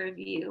this is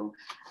review.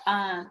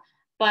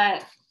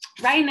 But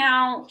right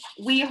now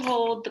we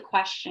hold the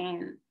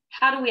question,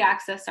 how do we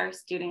access our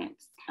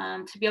students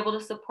to be able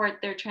to support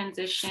their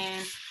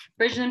transition,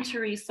 bridge them to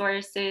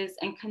resources,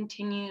 and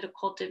continue to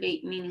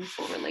cultivate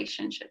meaningful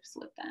relationships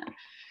with them?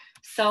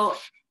 So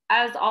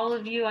as all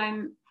of you,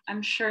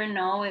 I'm sure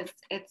know,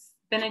 it's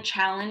been a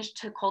challenge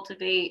to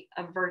cultivate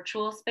a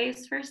virtual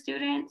space for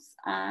students.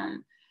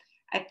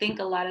 I think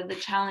a lot of the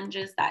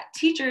challenges that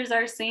teachers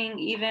are seeing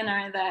even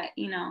are that,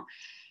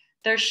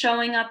 they're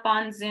showing up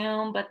on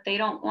Zoom, but they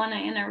don't want to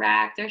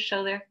interact or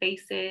show their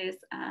faces,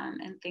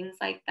 and things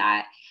like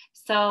that.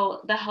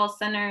 So the health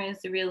center is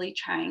really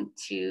trying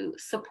to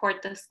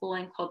support the school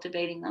in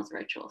cultivating those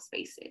virtual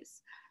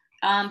spaces.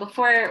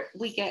 Before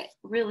we get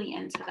really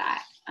into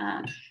that,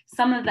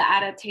 some of the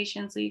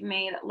adaptations we've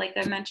made, like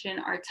I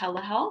mentioned, are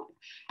telehealth.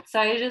 So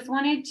I just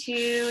wanted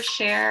to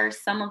share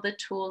some of the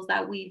tools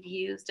that we've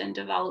used and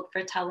developed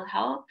for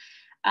telehealth.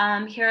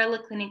 Here at La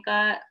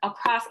Clínica,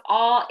 across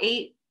all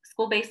 8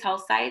 school-based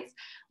health sites,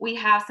 we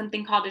have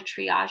something called a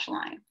triage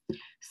line.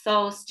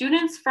 So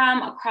students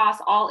from across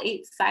all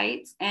 8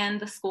 sites and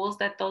the schools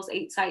that those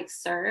 8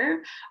 sites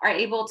serve are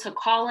able to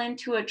call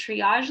into a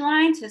triage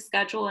line to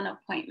schedule an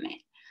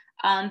appointment.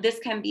 This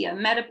can be a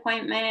med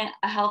appointment,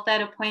 a health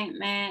ed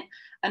appointment,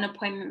 an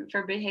appointment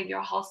for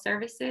behavioral health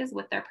services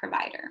with their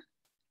provider.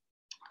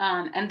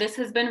 And this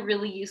has been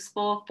really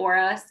useful for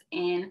us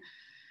in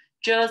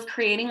just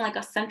creating like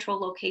a central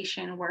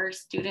location where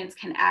students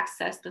can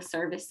access the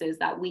services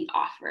that we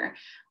offer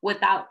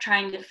without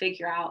trying to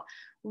figure out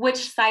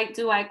which site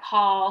do I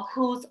call,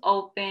 who's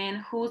open,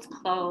 who's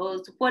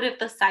closed, what if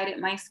the site at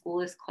my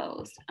school is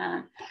closed.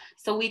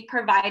 So we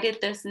provided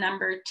this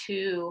number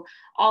to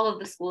all of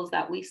the schools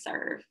that we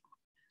serve.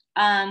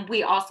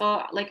 We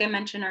also, like I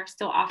mentioned, are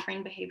still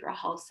offering behavioral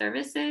health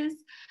services.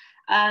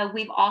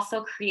 We've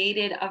also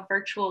created a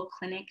virtual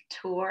clinic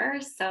tour.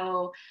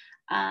 So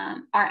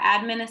our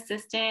admin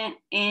assistant,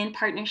 in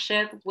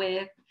partnership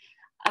with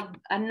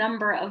a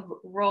number of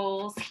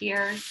roles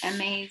here,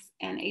 MAs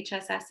and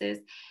HSSs,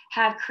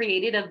 have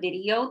created a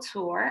video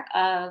tour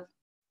of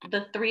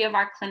the 3 of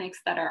our clinics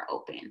that are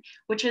open,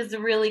 which is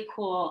really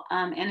cool,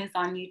 and is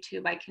on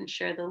YouTube. I can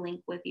share the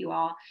link with you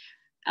all.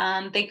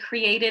 They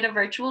created a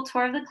virtual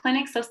tour of the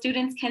clinic so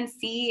students can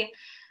see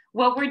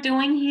what we're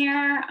doing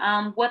here,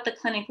 what the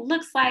clinic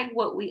looks like,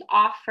 what we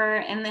offer,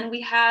 and then we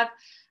have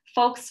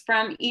folks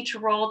from each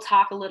role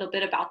talk a little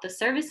bit about the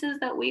services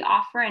that we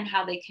offer and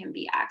how they can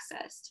be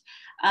accessed.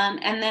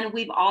 And then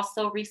we've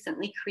also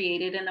recently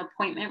created an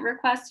appointment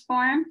request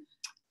form.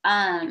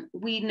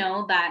 We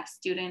know that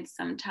students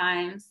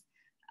sometimes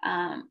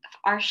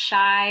are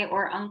shy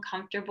or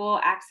uncomfortable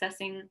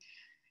accessing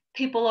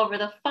people over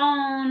the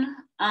phone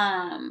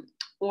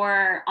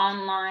or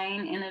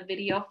online in a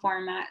video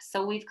format.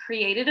 So we've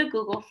created a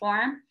Google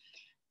form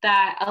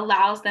that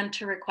allows them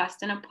to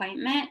request an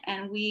appointment,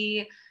 and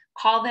we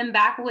call them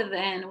back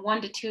within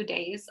 1 to 2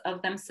 days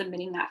of them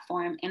submitting that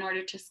form in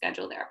order to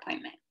schedule their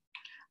appointment.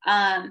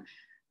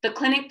 The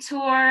clinic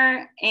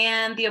tour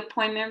and the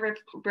appointment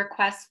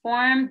request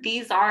form,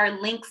 these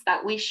are links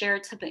that we share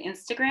to the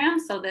Instagram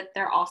so that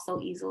they're also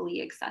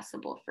easily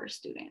accessible for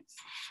students.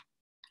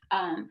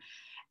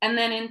 And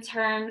then in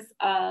terms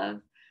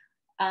of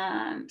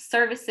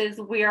services,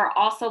 we are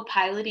also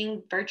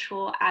piloting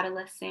virtual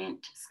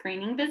adolescent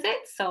screening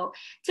visits. So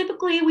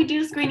typically we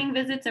do screening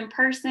visits in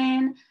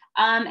person,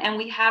 and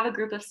we have a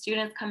group of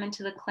students come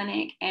into the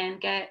clinic and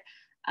get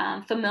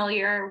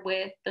familiar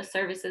with the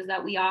services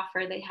that we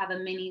offer. They have a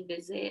mini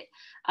visit.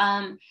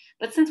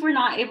 But since we're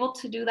not able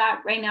to do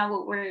that right now,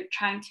 what we're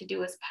trying to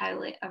do is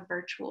pilot a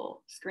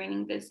virtual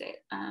screening visit.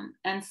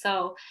 And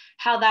so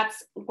how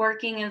that's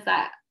working is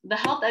that the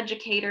health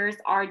educators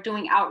are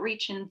doing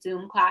outreach in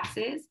Zoom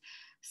classes.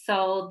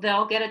 So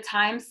they'll get a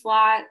time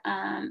slot,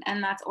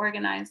 and that's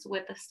organized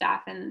with the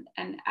staff and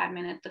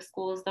admin at the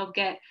schools. They'll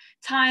get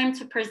time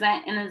to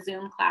present in a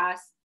Zoom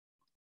class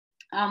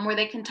where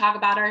they can talk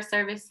about our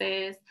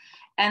services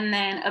and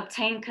then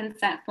obtain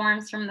consent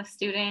forms from the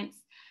students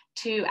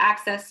to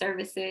access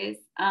services.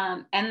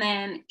 And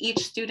then each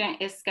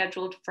student is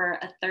scheduled for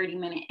a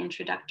 30-minute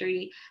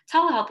introductory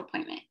telehealth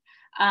appointment.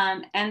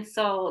 And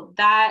so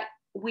that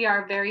we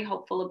are very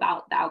hopeful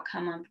about the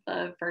outcome of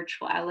the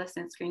virtual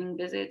adolescent screening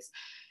visits.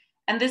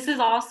 And this is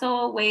also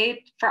a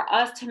way for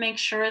us to make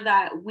sure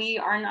that we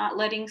are not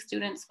letting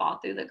students fall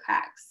through the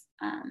cracks.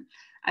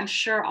 I'm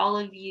sure all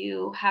of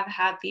you have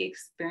had the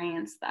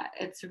experience that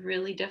it's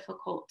really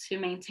difficult to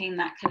maintain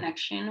that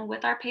connection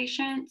with our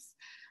patients.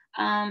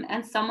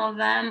 And some of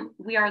them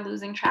we are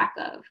losing track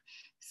of.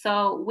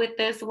 So with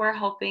this, we're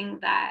hoping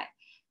that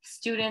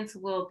students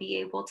will be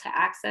able to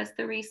access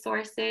the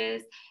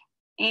resources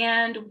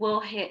and will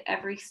hit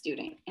every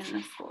student in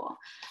the school.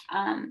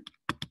 And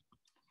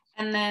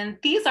then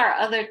these are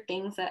other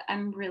things that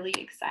I'm really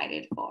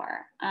excited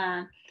for.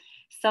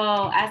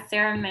 So as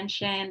Sarah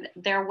mentioned,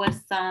 there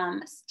was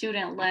some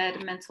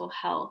student-led mental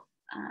health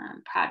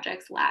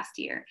projects last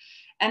year.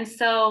 And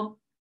so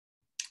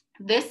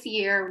this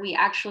year, we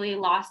actually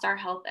lost our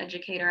health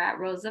educator at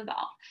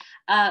Roosevelt,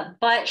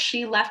 but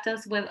she left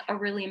us with a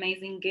really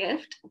amazing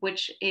gift,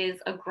 which is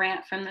a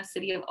grant from the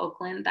city of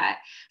Oakland that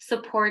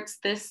supports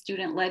this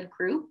student-led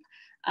group.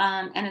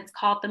 And it's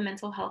called the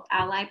Mental Health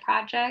Ally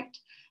Project.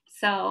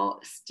 So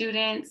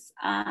students,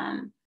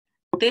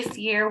 this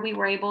year, we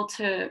were able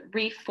to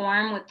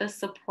reform with the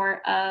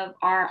support of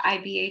our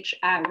IBH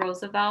at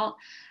Roosevelt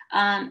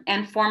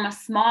and form a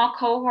small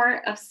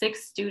cohort of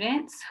 6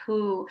 students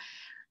who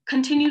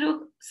continue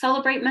to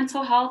celebrate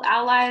mental health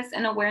allies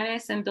and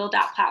awareness and build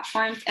out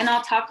platforms. And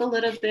I'll talk a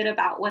little bit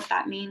about what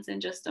that means in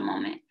just a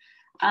moment.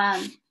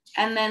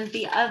 And then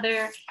the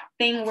other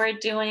thing we're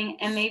doing,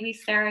 and maybe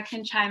Sarah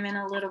can chime in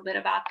a little bit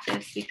about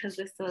this because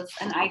this was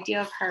an idea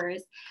of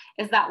hers,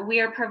 is that we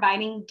are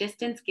providing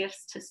distance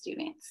gifts to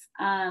students.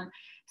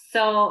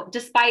 So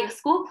despite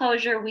school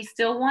closure, we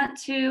still want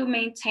to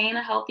maintain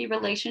a healthy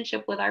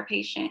relationship with our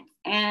patients.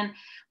 And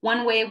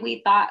one way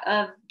we thought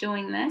of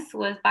doing this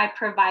was by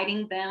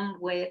providing them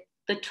with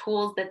the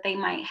tools that they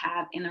might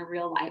have in a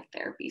real life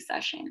therapy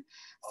session.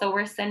 So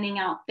we're sending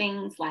out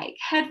things like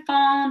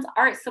headphones,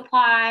 art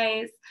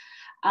supplies,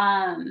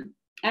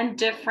 and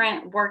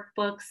different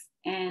workbooks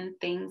and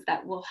things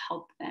that will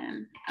help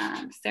them.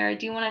 Sarah,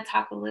 do you want to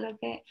talk a little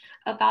bit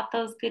about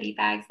those goodie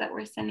bags that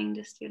we're sending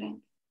to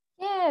students?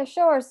 Yeah,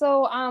 sure.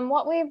 So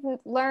what we've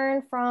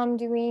learned from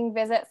doing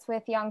visits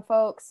with young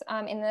folks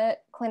in the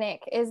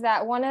clinic is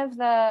that one of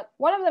the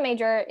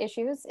major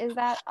issues is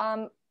that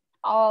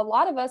a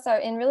lot of us are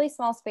in really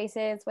small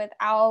spaces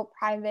without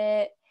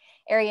private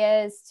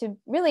areas to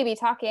really be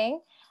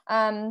talking.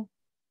 And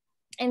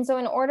so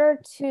in order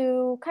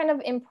to kind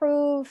of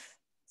improve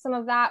some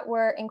of that,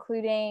 we're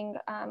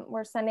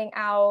sending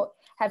out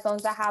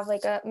headphones that have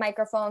like a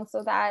microphone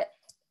so that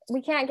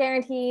we can't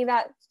guarantee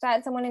that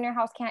someone in your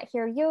house can't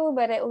hear you,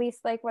 but at least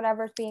like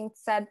whatever's being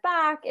said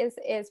back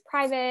is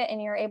private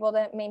and you're able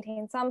to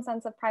maintain some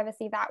sense of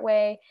privacy that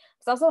way.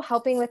 It's also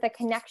helping with the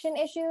connection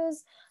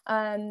issues.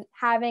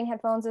 Having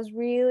headphones is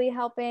really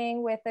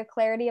helping with the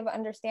clarity of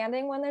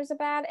understanding when there's a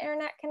bad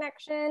internet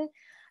connection.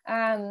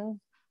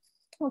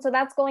 So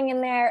that's going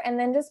in there. And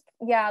then just,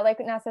 yeah, like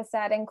Vanessa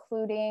said,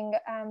 including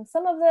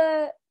some of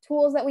the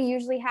tools that we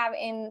usually have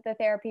in the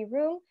therapy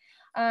room.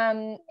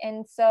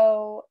 And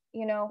so,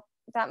 you know,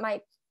 that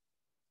might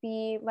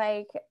be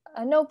like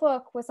a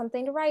notebook with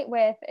something to write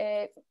with.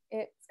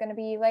 It's going to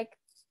be like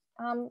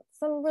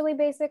some really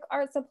basic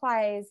art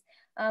supplies,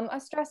 a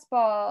stress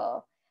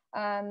ball,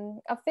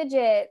 a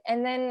fidget,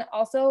 and then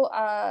also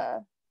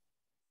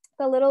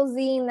the little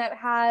zine that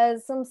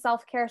has some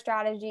self-care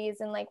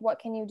strategies and like what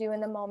can you do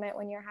in the moment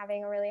when you're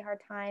having a really hard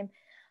time,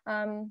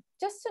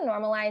 just to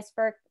normalize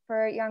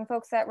for young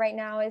folks that right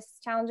now is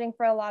challenging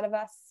for a lot of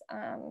us,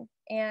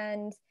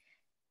 and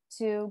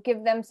to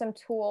give them some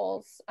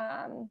tools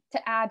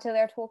to add to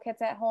their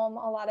toolkits at home.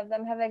 A lot of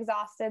them have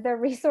exhausted their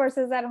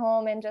resources at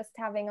home, and just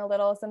having a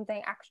little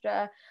something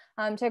extra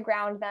to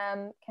ground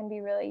them can be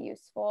really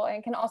useful,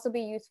 and can also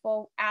be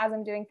useful as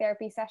I'm doing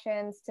therapy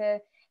sessions to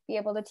be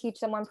able to teach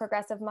someone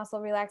progressive muscle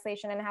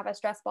relaxation and have a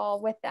stress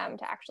ball with them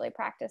to actually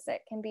practice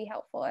it can be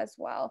helpful as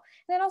well.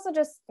 And then also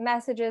just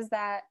messages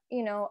that,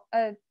 you know,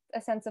 a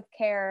sense of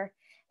care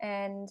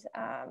and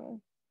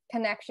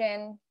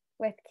connection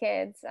with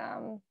kids.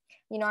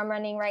 You know, I'm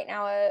running right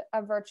now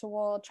a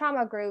virtual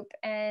trauma group,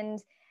 and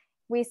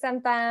we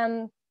sent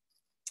them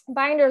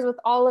binders with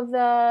all of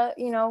the,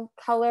 you know,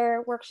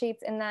 color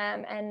worksheets in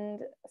them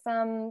and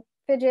some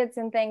fidgets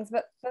and things,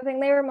 but the thing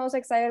they were most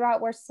excited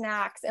about were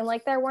snacks, and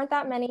like there weren't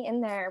that many in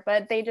there,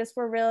 but they just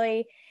were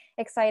really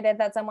excited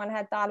that someone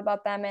had thought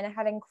about them and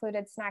had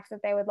included snacks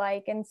that they would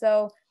like. And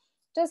so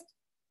just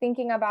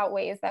thinking about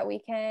ways that we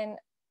can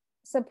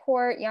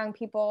support young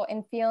people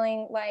in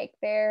feeling like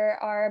there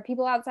are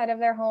people outside of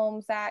their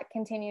homes that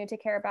continue to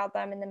care about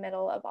them in the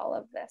middle of all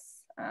of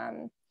this.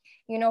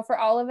 You know, for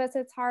all of us,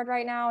 it's hard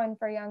right now. And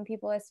for young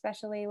people,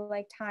 especially,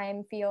 like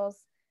time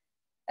feels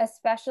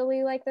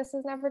especially like this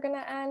is never going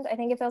to end. I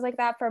think it feels like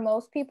that for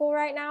most people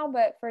right now,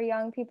 but for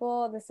young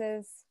people, this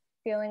is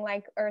feeling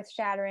like earth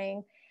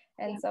shattering.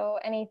 And so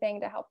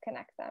anything to help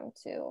connect them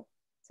to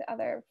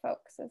other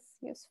folks is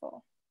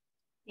useful.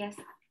 Yes,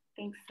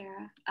 thanks,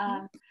 Sarah.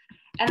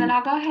 And then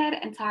I'll go ahead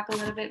and talk a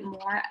little bit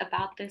more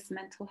about this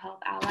Mental Health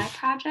Ally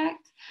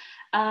project.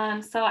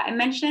 So I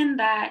mentioned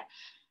that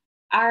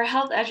our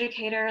health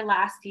educator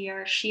last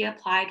year, she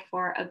applied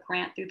for a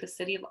grant through the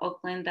city of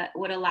Oakland that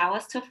would allow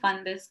us to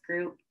fund this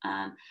group,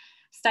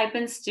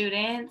 stipend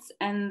students,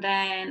 and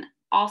then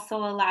also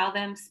allow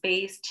them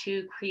space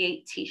to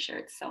create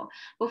t-shirts. So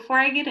before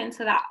I get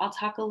into that, I'll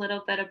talk a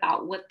little bit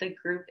about what the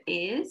group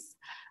is.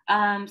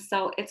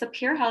 So it's a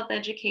peer health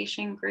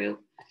education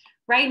group.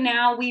 Right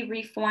now, we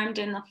reformed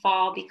in the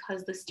fall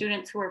because the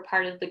students who were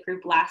part of the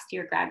group last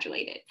year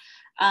graduated.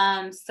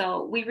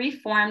 So we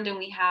reformed, and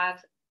we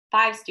have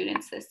 5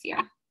 students this year.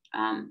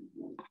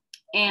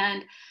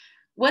 And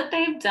what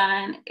they've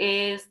done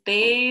is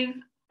they've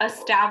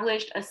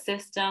established a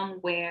system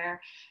where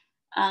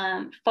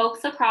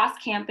folks across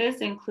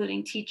campus,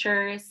 including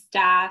teachers,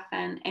 staff,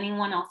 and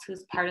anyone else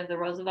who's part of the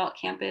Roosevelt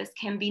campus,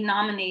 can be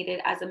nominated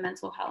as a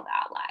mental health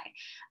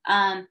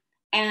ally.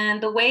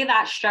 And the way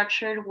that's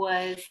structured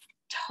was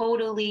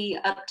totally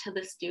up to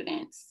the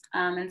students.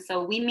 And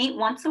so we meet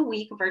once a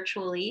week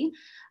virtually.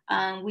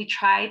 We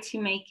try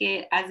to make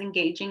it as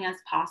engaging as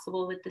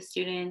possible with the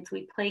students.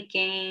 We play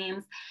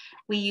games.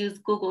 We use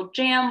Google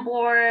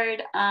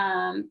Jamboard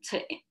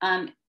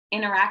to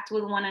interact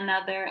with one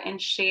another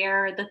and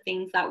share the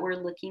things that we're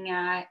looking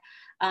at.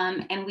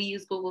 And we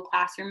use Google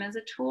Classroom as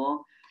a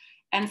tool.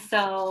 And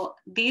so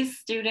these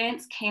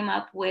students came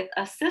up with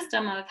a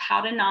system of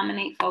how to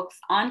nominate folks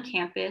on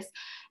campus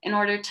in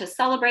order to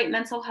celebrate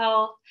mental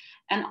health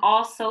and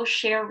also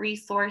share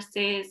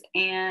resources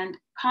and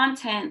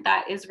content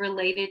that is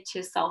related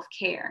to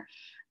self-care.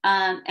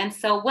 And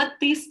so what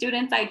these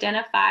students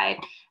identified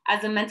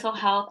as a mental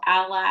health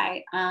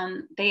ally,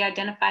 they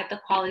identified the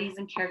qualities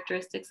and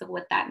characteristics of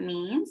what that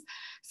means.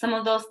 Some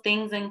of those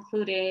things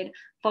included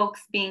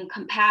folks being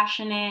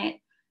compassionate,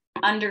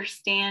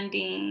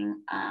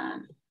 understanding,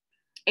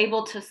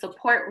 able to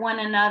support one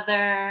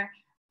another,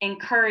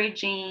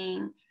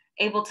 encouraging,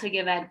 able to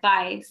give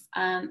advice,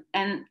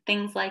 and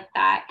things like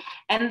that.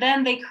 And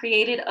then they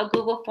created a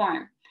Google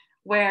form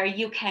where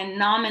you can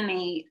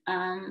nominate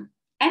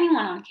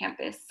anyone on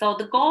campus. So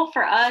the goal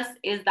for us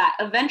is that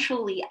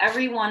eventually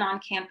everyone on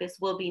campus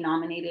will be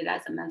nominated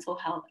as a mental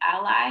health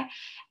ally.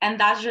 And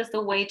that's just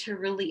a way to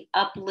really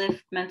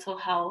uplift mental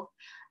health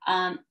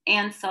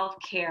and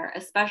self-care,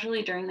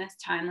 especially during this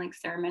time, like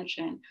Sarah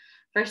mentioned.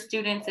 For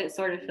students, it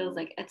sort of feels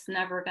like it's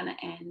never going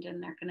to end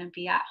and they're going to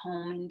be at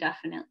home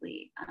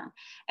indefinitely.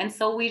 And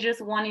so we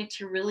just wanted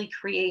to really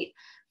create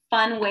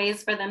fun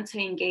ways for them to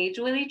engage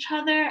with each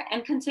other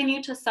and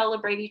continue to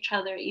celebrate each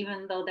other,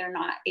 even though they're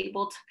not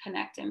able to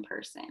connect in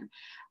person.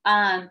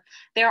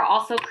 They're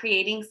also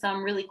creating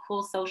some really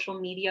cool social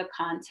media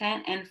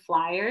content and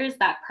flyers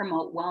that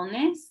promote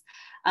wellness.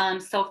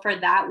 So for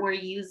that, we're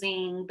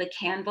using the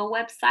Canva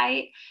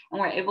website, and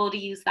we're able to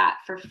use that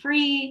for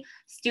free.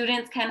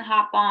 Students can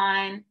hop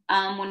on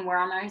when we're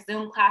on our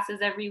Zoom classes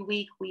every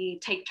week. We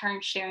take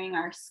turns sharing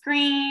our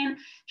screen,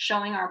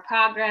 showing our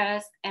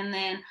progress, and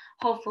then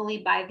hopefully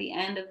by the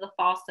end of the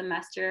fall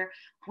semester,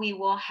 we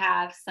will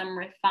have some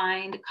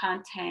refined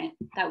content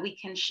that we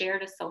can share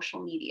to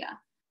social media.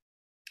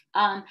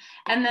 And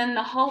then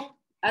the hope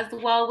as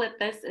well with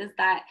this is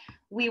that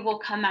we will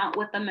come out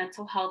with a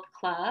mental health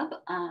club.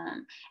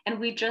 And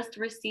we just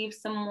received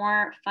some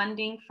more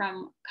funding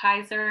from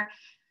Kaiser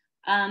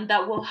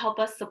that will help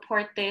us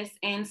support this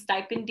in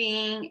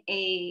stipending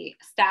a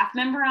staff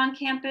member on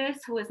campus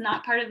who is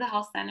not part of the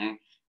health center,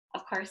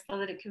 of course, so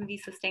that it can be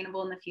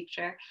sustainable in the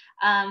future.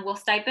 We'll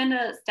stipend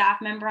a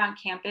staff member on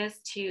campus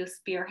to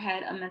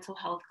spearhead a mental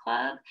health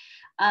club.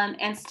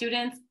 And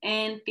students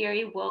in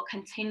theory will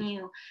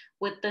continue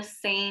with the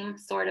same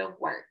sort of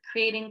work,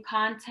 creating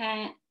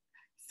content,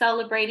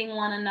 celebrating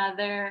one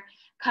another,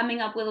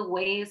 coming up with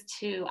ways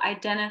to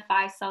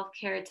identify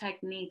self-care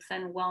techniques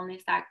and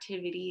wellness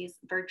activities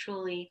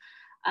virtually.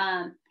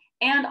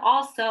 And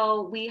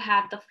also we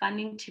have the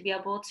funding to be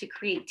able to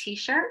create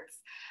t-shirts.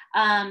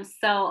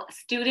 So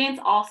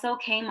students also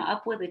came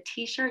up with a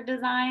t-shirt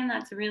design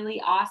that's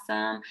really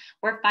awesome.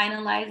 We're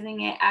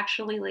finalizing it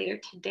actually later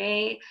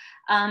today.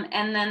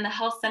 And then the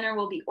health center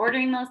will be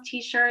ordering those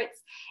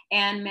t-shirts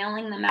and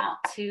mailing them out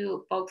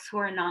to folks who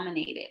are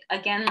nominated.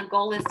 Again, the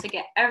goal is to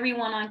get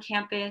everyone on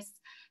campus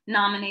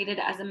nominated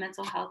as a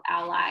mental health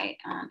ally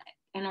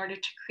in order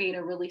to create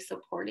a really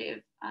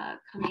supportive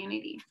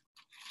community.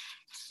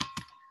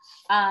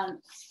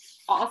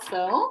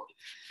 Also,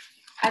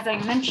 as I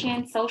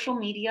mentioned, social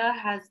media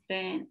has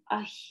been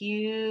a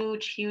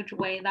huge, huge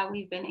way that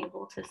we've been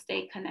able to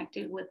stay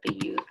connected with the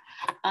youth.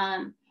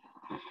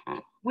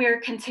 We're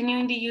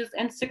continuing to use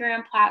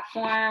Instagram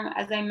platform.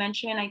 As I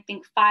mentioned, I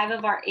think 5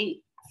 of our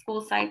 8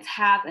 school sites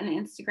have an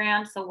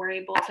Instagram, so we're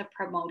able to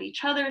promote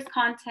each other's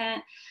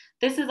content.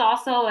 This is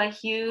also a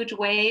huge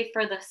way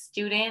for the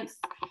students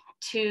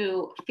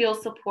to feel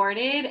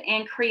supported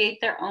and create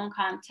their own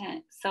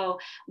content. So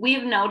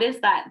we've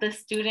noticed that the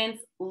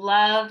students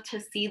love to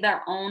see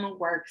their own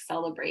work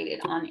celebrated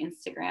on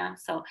Instagram.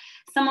 So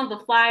some of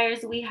the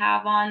flyers we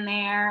have on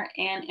there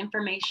and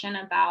information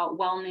about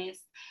wellness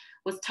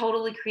was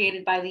totally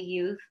created by the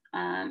youth,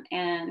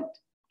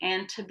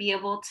 and to be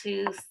able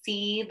to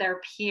see their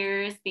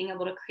peers being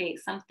able to create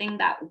something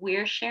that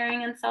we're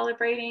sharing and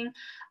celebrating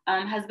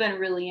has been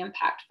really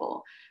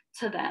impactful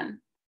to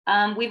them.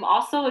 We've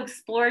also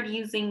explored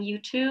using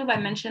YouTube. I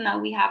mentioned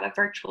that we have a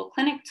virtual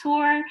clinic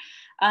tour.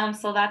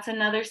 So that's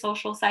another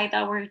social site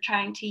that we're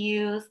trying to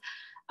use,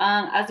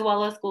 as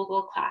well as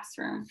Google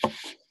Classroom.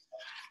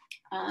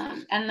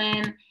 And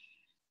then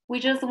we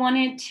just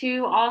wanted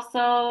to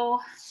also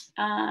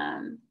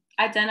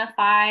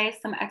identify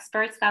some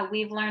experts that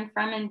we've learned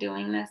from in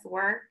doing this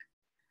work.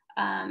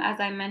 As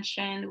I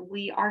mentioned,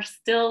 we are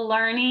still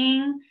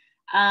learning.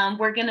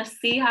 We're gonna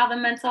see how the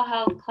mental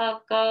health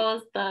club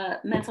goes. The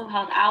mental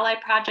health ally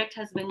project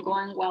has been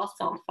going well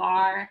so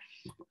far.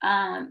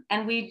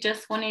 And we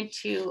just wanted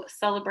to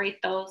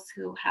celebrate those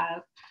who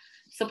have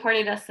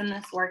supported us in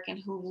this work and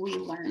who we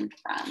learned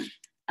from.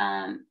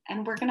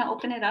 And we're gonna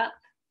open it up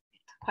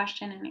to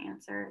question and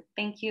answer.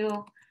 Thank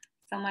you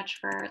so much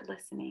for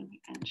listening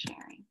and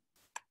sharing.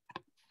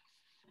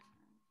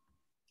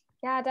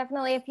 Yeah,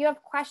 definitely. If you have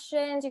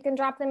questions, you can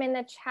drop them in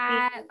the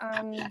chat.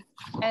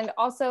 And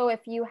also,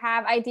 if you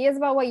have ideas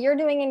about what you're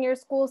doing in your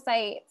school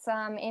sites,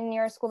 in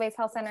your school-based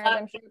health centers,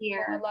 I'm sure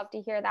people would love to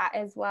hear that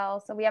as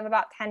well. So we have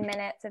about 10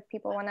 minutes if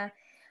people want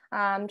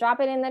to drop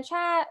it in the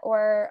chat,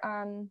 or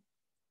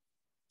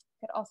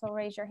could also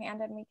raise your hand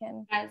and we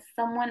can. As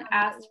someone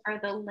asked for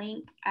the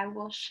link, I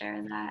will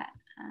share that.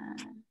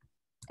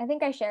 I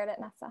think I shared it,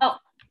 Nessa. Oh,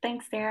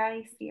 thanks, Sarah.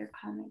 I see your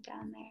comment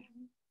down there.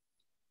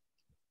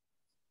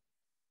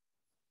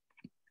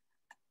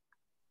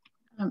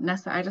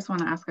 Nessa, I just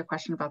want to ask a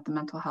question about the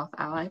Mental Health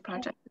Ally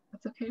Project, if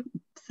that's okay.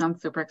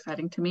 Sounds super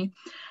exciting to me.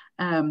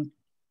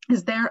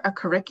 Is there a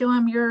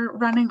curriculum you're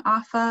running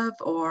off of,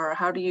 or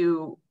how do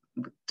you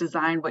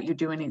design what you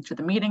do in each of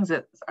the meetings?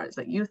 Is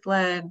it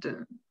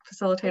youth-led,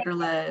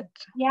 facilitator-led?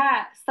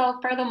 Yeah, so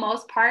for the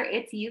most part,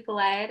 it's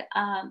youth-led.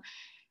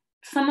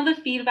 Some of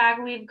the feedback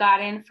we've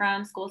gotten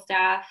from school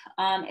staff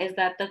is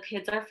that the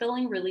kids are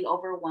feeling really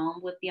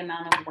overwhelmed with the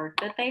amount of work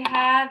that they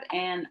have,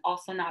 and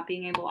also not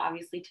being able,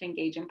 obviously, to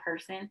engage in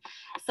person.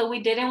 So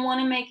we didn't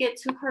want to make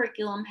it too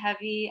curriculum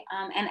heavy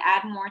and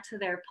add more to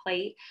their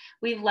plate.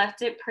 We've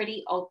left it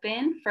pretty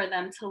open for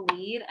them to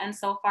lead, and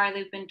so far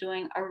they've been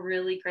doing a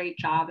really great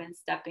job in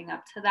stepping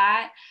up to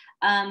that.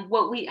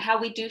 How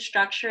we do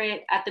structure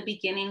it at the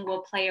beginning,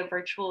 we'll play a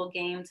virtual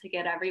game to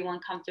get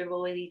everyone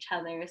comfortable with each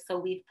other. So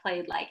we've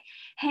played like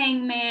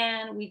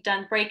hangman, we've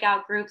done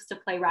breakout groups to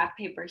play rock,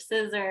 paper,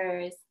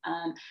 scissors.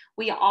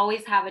 We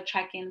always have a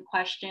check-in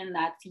question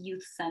that's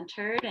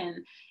youth-centered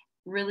and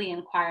really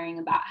inquiring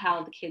about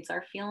how the kids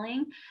are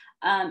feeling.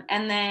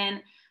 And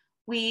then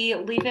we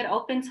leave it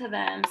open to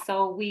them.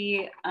 So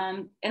we,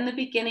 in the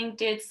beginning,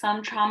 did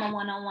some trauma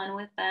one-on-one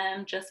with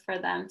them, just for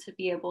them to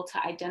be able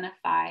to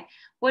identify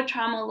what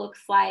trauma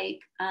looks like.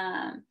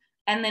 And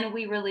then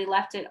we really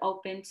left it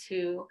open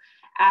to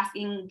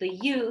asking the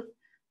youth,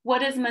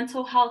 what does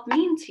mental health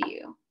mean to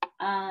you?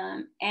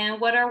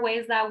 And what are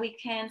ways that we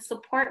can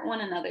support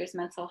one another's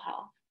mental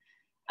health?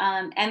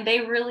 And they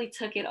really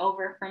took it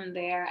over from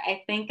there.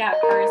 I think at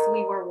first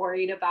we were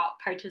worried about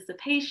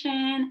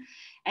participation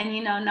and,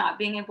 you know, not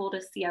being able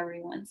to see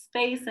everyone's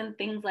face and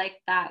things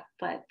like that,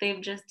 but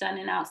they've just done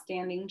an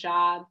outstanding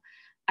job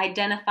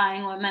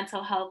identifying what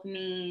mental health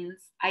means,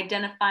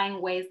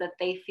 identifying ways that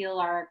they feel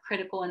are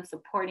critical in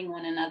supporting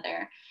one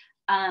another.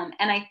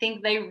 And I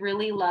think they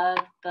really love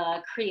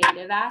the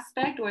creative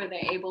aspect where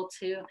they're able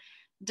to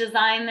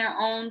design their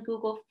own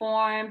Google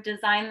form,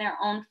 design their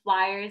own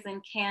flyers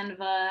in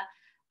Canva,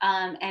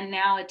 and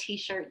now a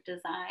t-shirt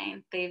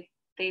design.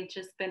 They've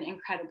just been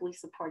incredibly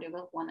supportive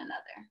of one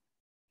another.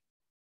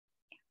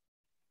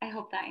 I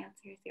hope that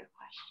answers your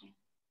question.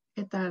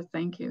 It does,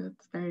 thank you.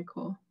 It's very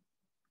cool.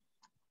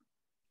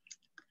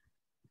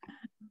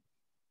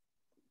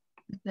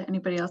 If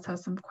anybody else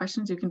has some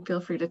questions, you can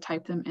feel free to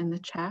type them in the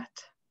chat.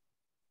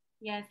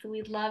 Yes,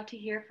 we'd love to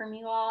hear from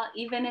you all.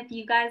 Even if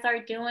you guys are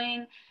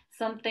doing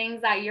some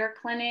things at your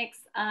clinics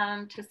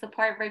to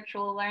support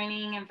virtual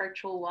learning and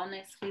virtual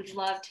wellness, we'd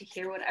love to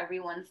hear what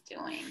everyone's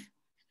doing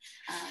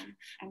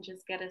and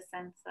just get a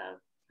sense of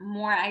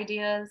more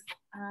ideas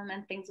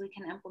and things we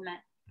can implement.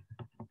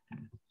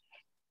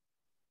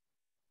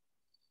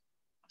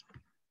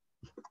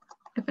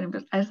 If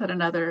anybody, I just had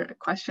another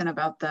question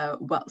about the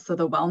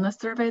wellness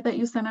survey that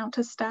you sent out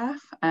to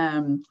staff.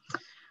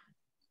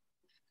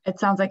 It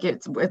sounds like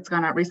it's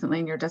gone out recently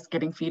and you're just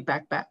getting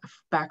feedback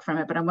back from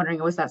it, but I'm wondering,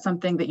 was that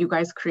something that you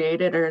guys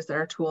created, or is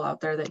there a tool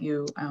out there that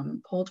you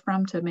pulled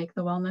from to make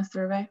the wellness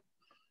survey?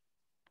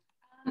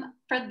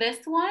 For this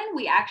one,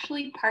 we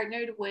actually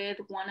partnered with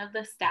one of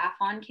the staff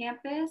on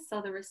campus,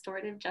 so the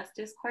restorative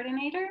justice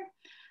coordinator.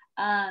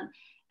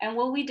 And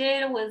what we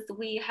did was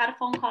we had a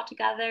phone call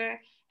together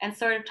and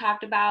sort of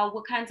talked about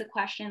what kinds of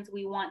questions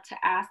we want to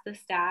ask the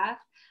staff.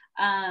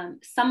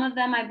 Some of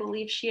them I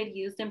believe she had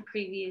used in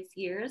previous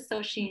years,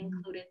 so she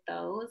included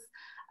those.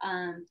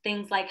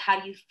 Things like, how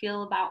do you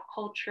feel about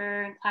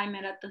culture and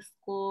climate at the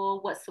school,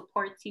 what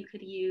supports you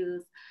could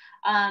use.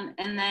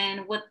 And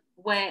then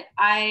what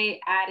I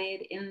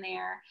added in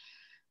there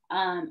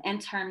in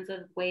terms of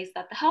ways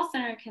that the health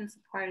center can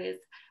support is,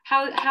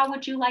 how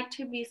would you like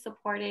to be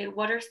supported?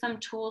 What are some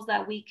tools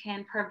that we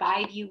can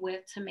provide you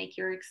with to make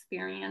your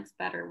experience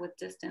better with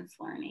distance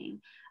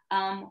learning?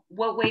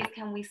 What ways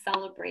can we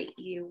celebrate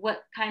you?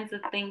 What kinds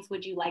of things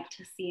would you like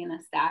to see in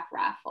a staff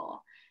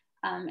raffle?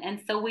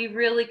 And so we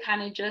really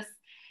kind of just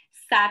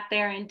sat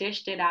there and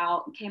dished it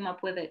out and came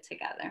up with it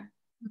together.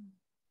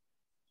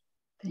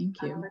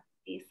 Thank you. Let's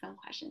see some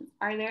questions.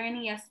 Are there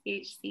any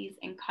SBHCs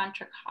in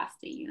Contra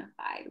Costa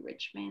Unified,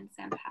 Richmond,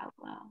 San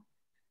Pablo?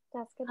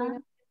 That's good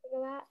enough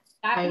for that.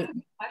 That is a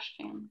good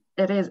question.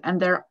 It is, and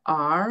there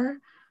are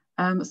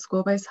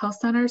school-based health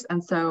centers,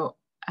 and so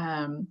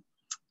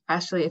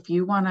Ashley, if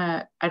you want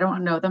to, I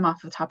don't know them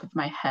off the top of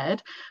my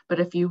head, but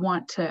if you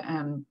want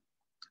to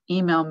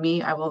email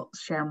me, I will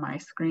share my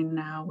screen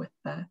now with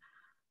the.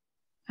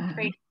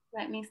 Great.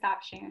 Let me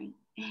stop sharing.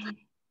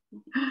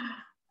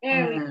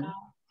 There we go.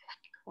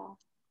 Cool.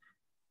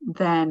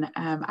 Then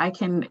I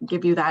can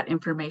give you that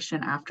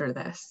information after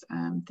this.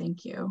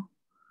 Thank you.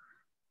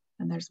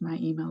 And there's my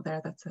email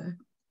there. That's a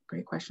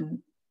great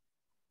question.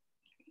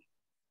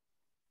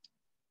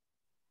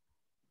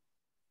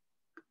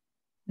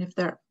 If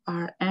there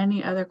are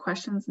any other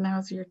questions,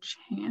 now's your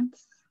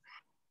chance.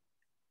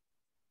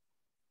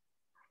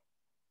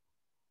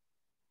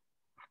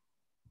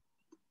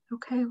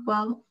 Okay,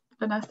 well,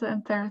 Vanessa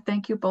and Sarah,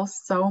 thank you both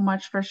so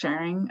much for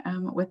sharing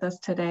with us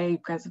today. You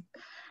guys have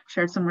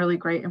shared some really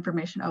great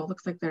information. Oh, it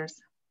looks like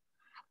there's,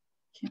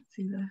 can't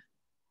see the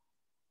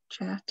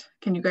chat.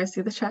 Can you guys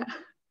see the chat?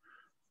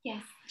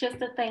 Yes,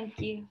 just a thank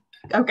you.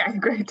 Okay,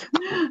 great.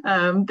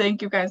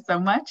 Thank you guys so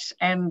much.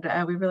 And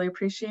we really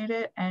appreciate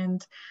it.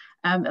 And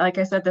like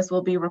I said, this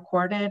will be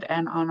recorded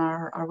and on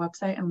our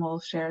website, and we'll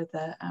share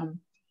the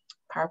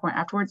PowerPoint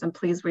afterwards. And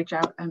please reach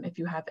out if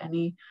you have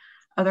any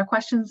other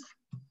questions.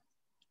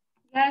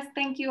 Yes,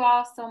 thank you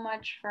all so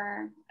much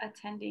for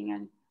attending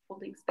and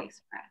holding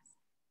space for us.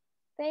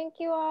 Thank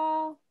you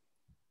all.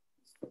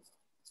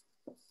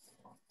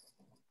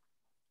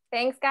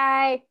 Thanks,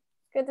 Guy.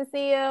 Good to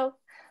see you.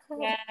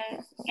 Yes.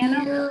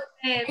 Thank you.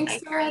 Thanks,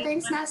 Sarah.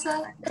 Thanks,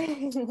 Nessa.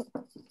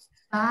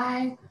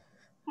 Bye.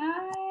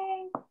 Bye.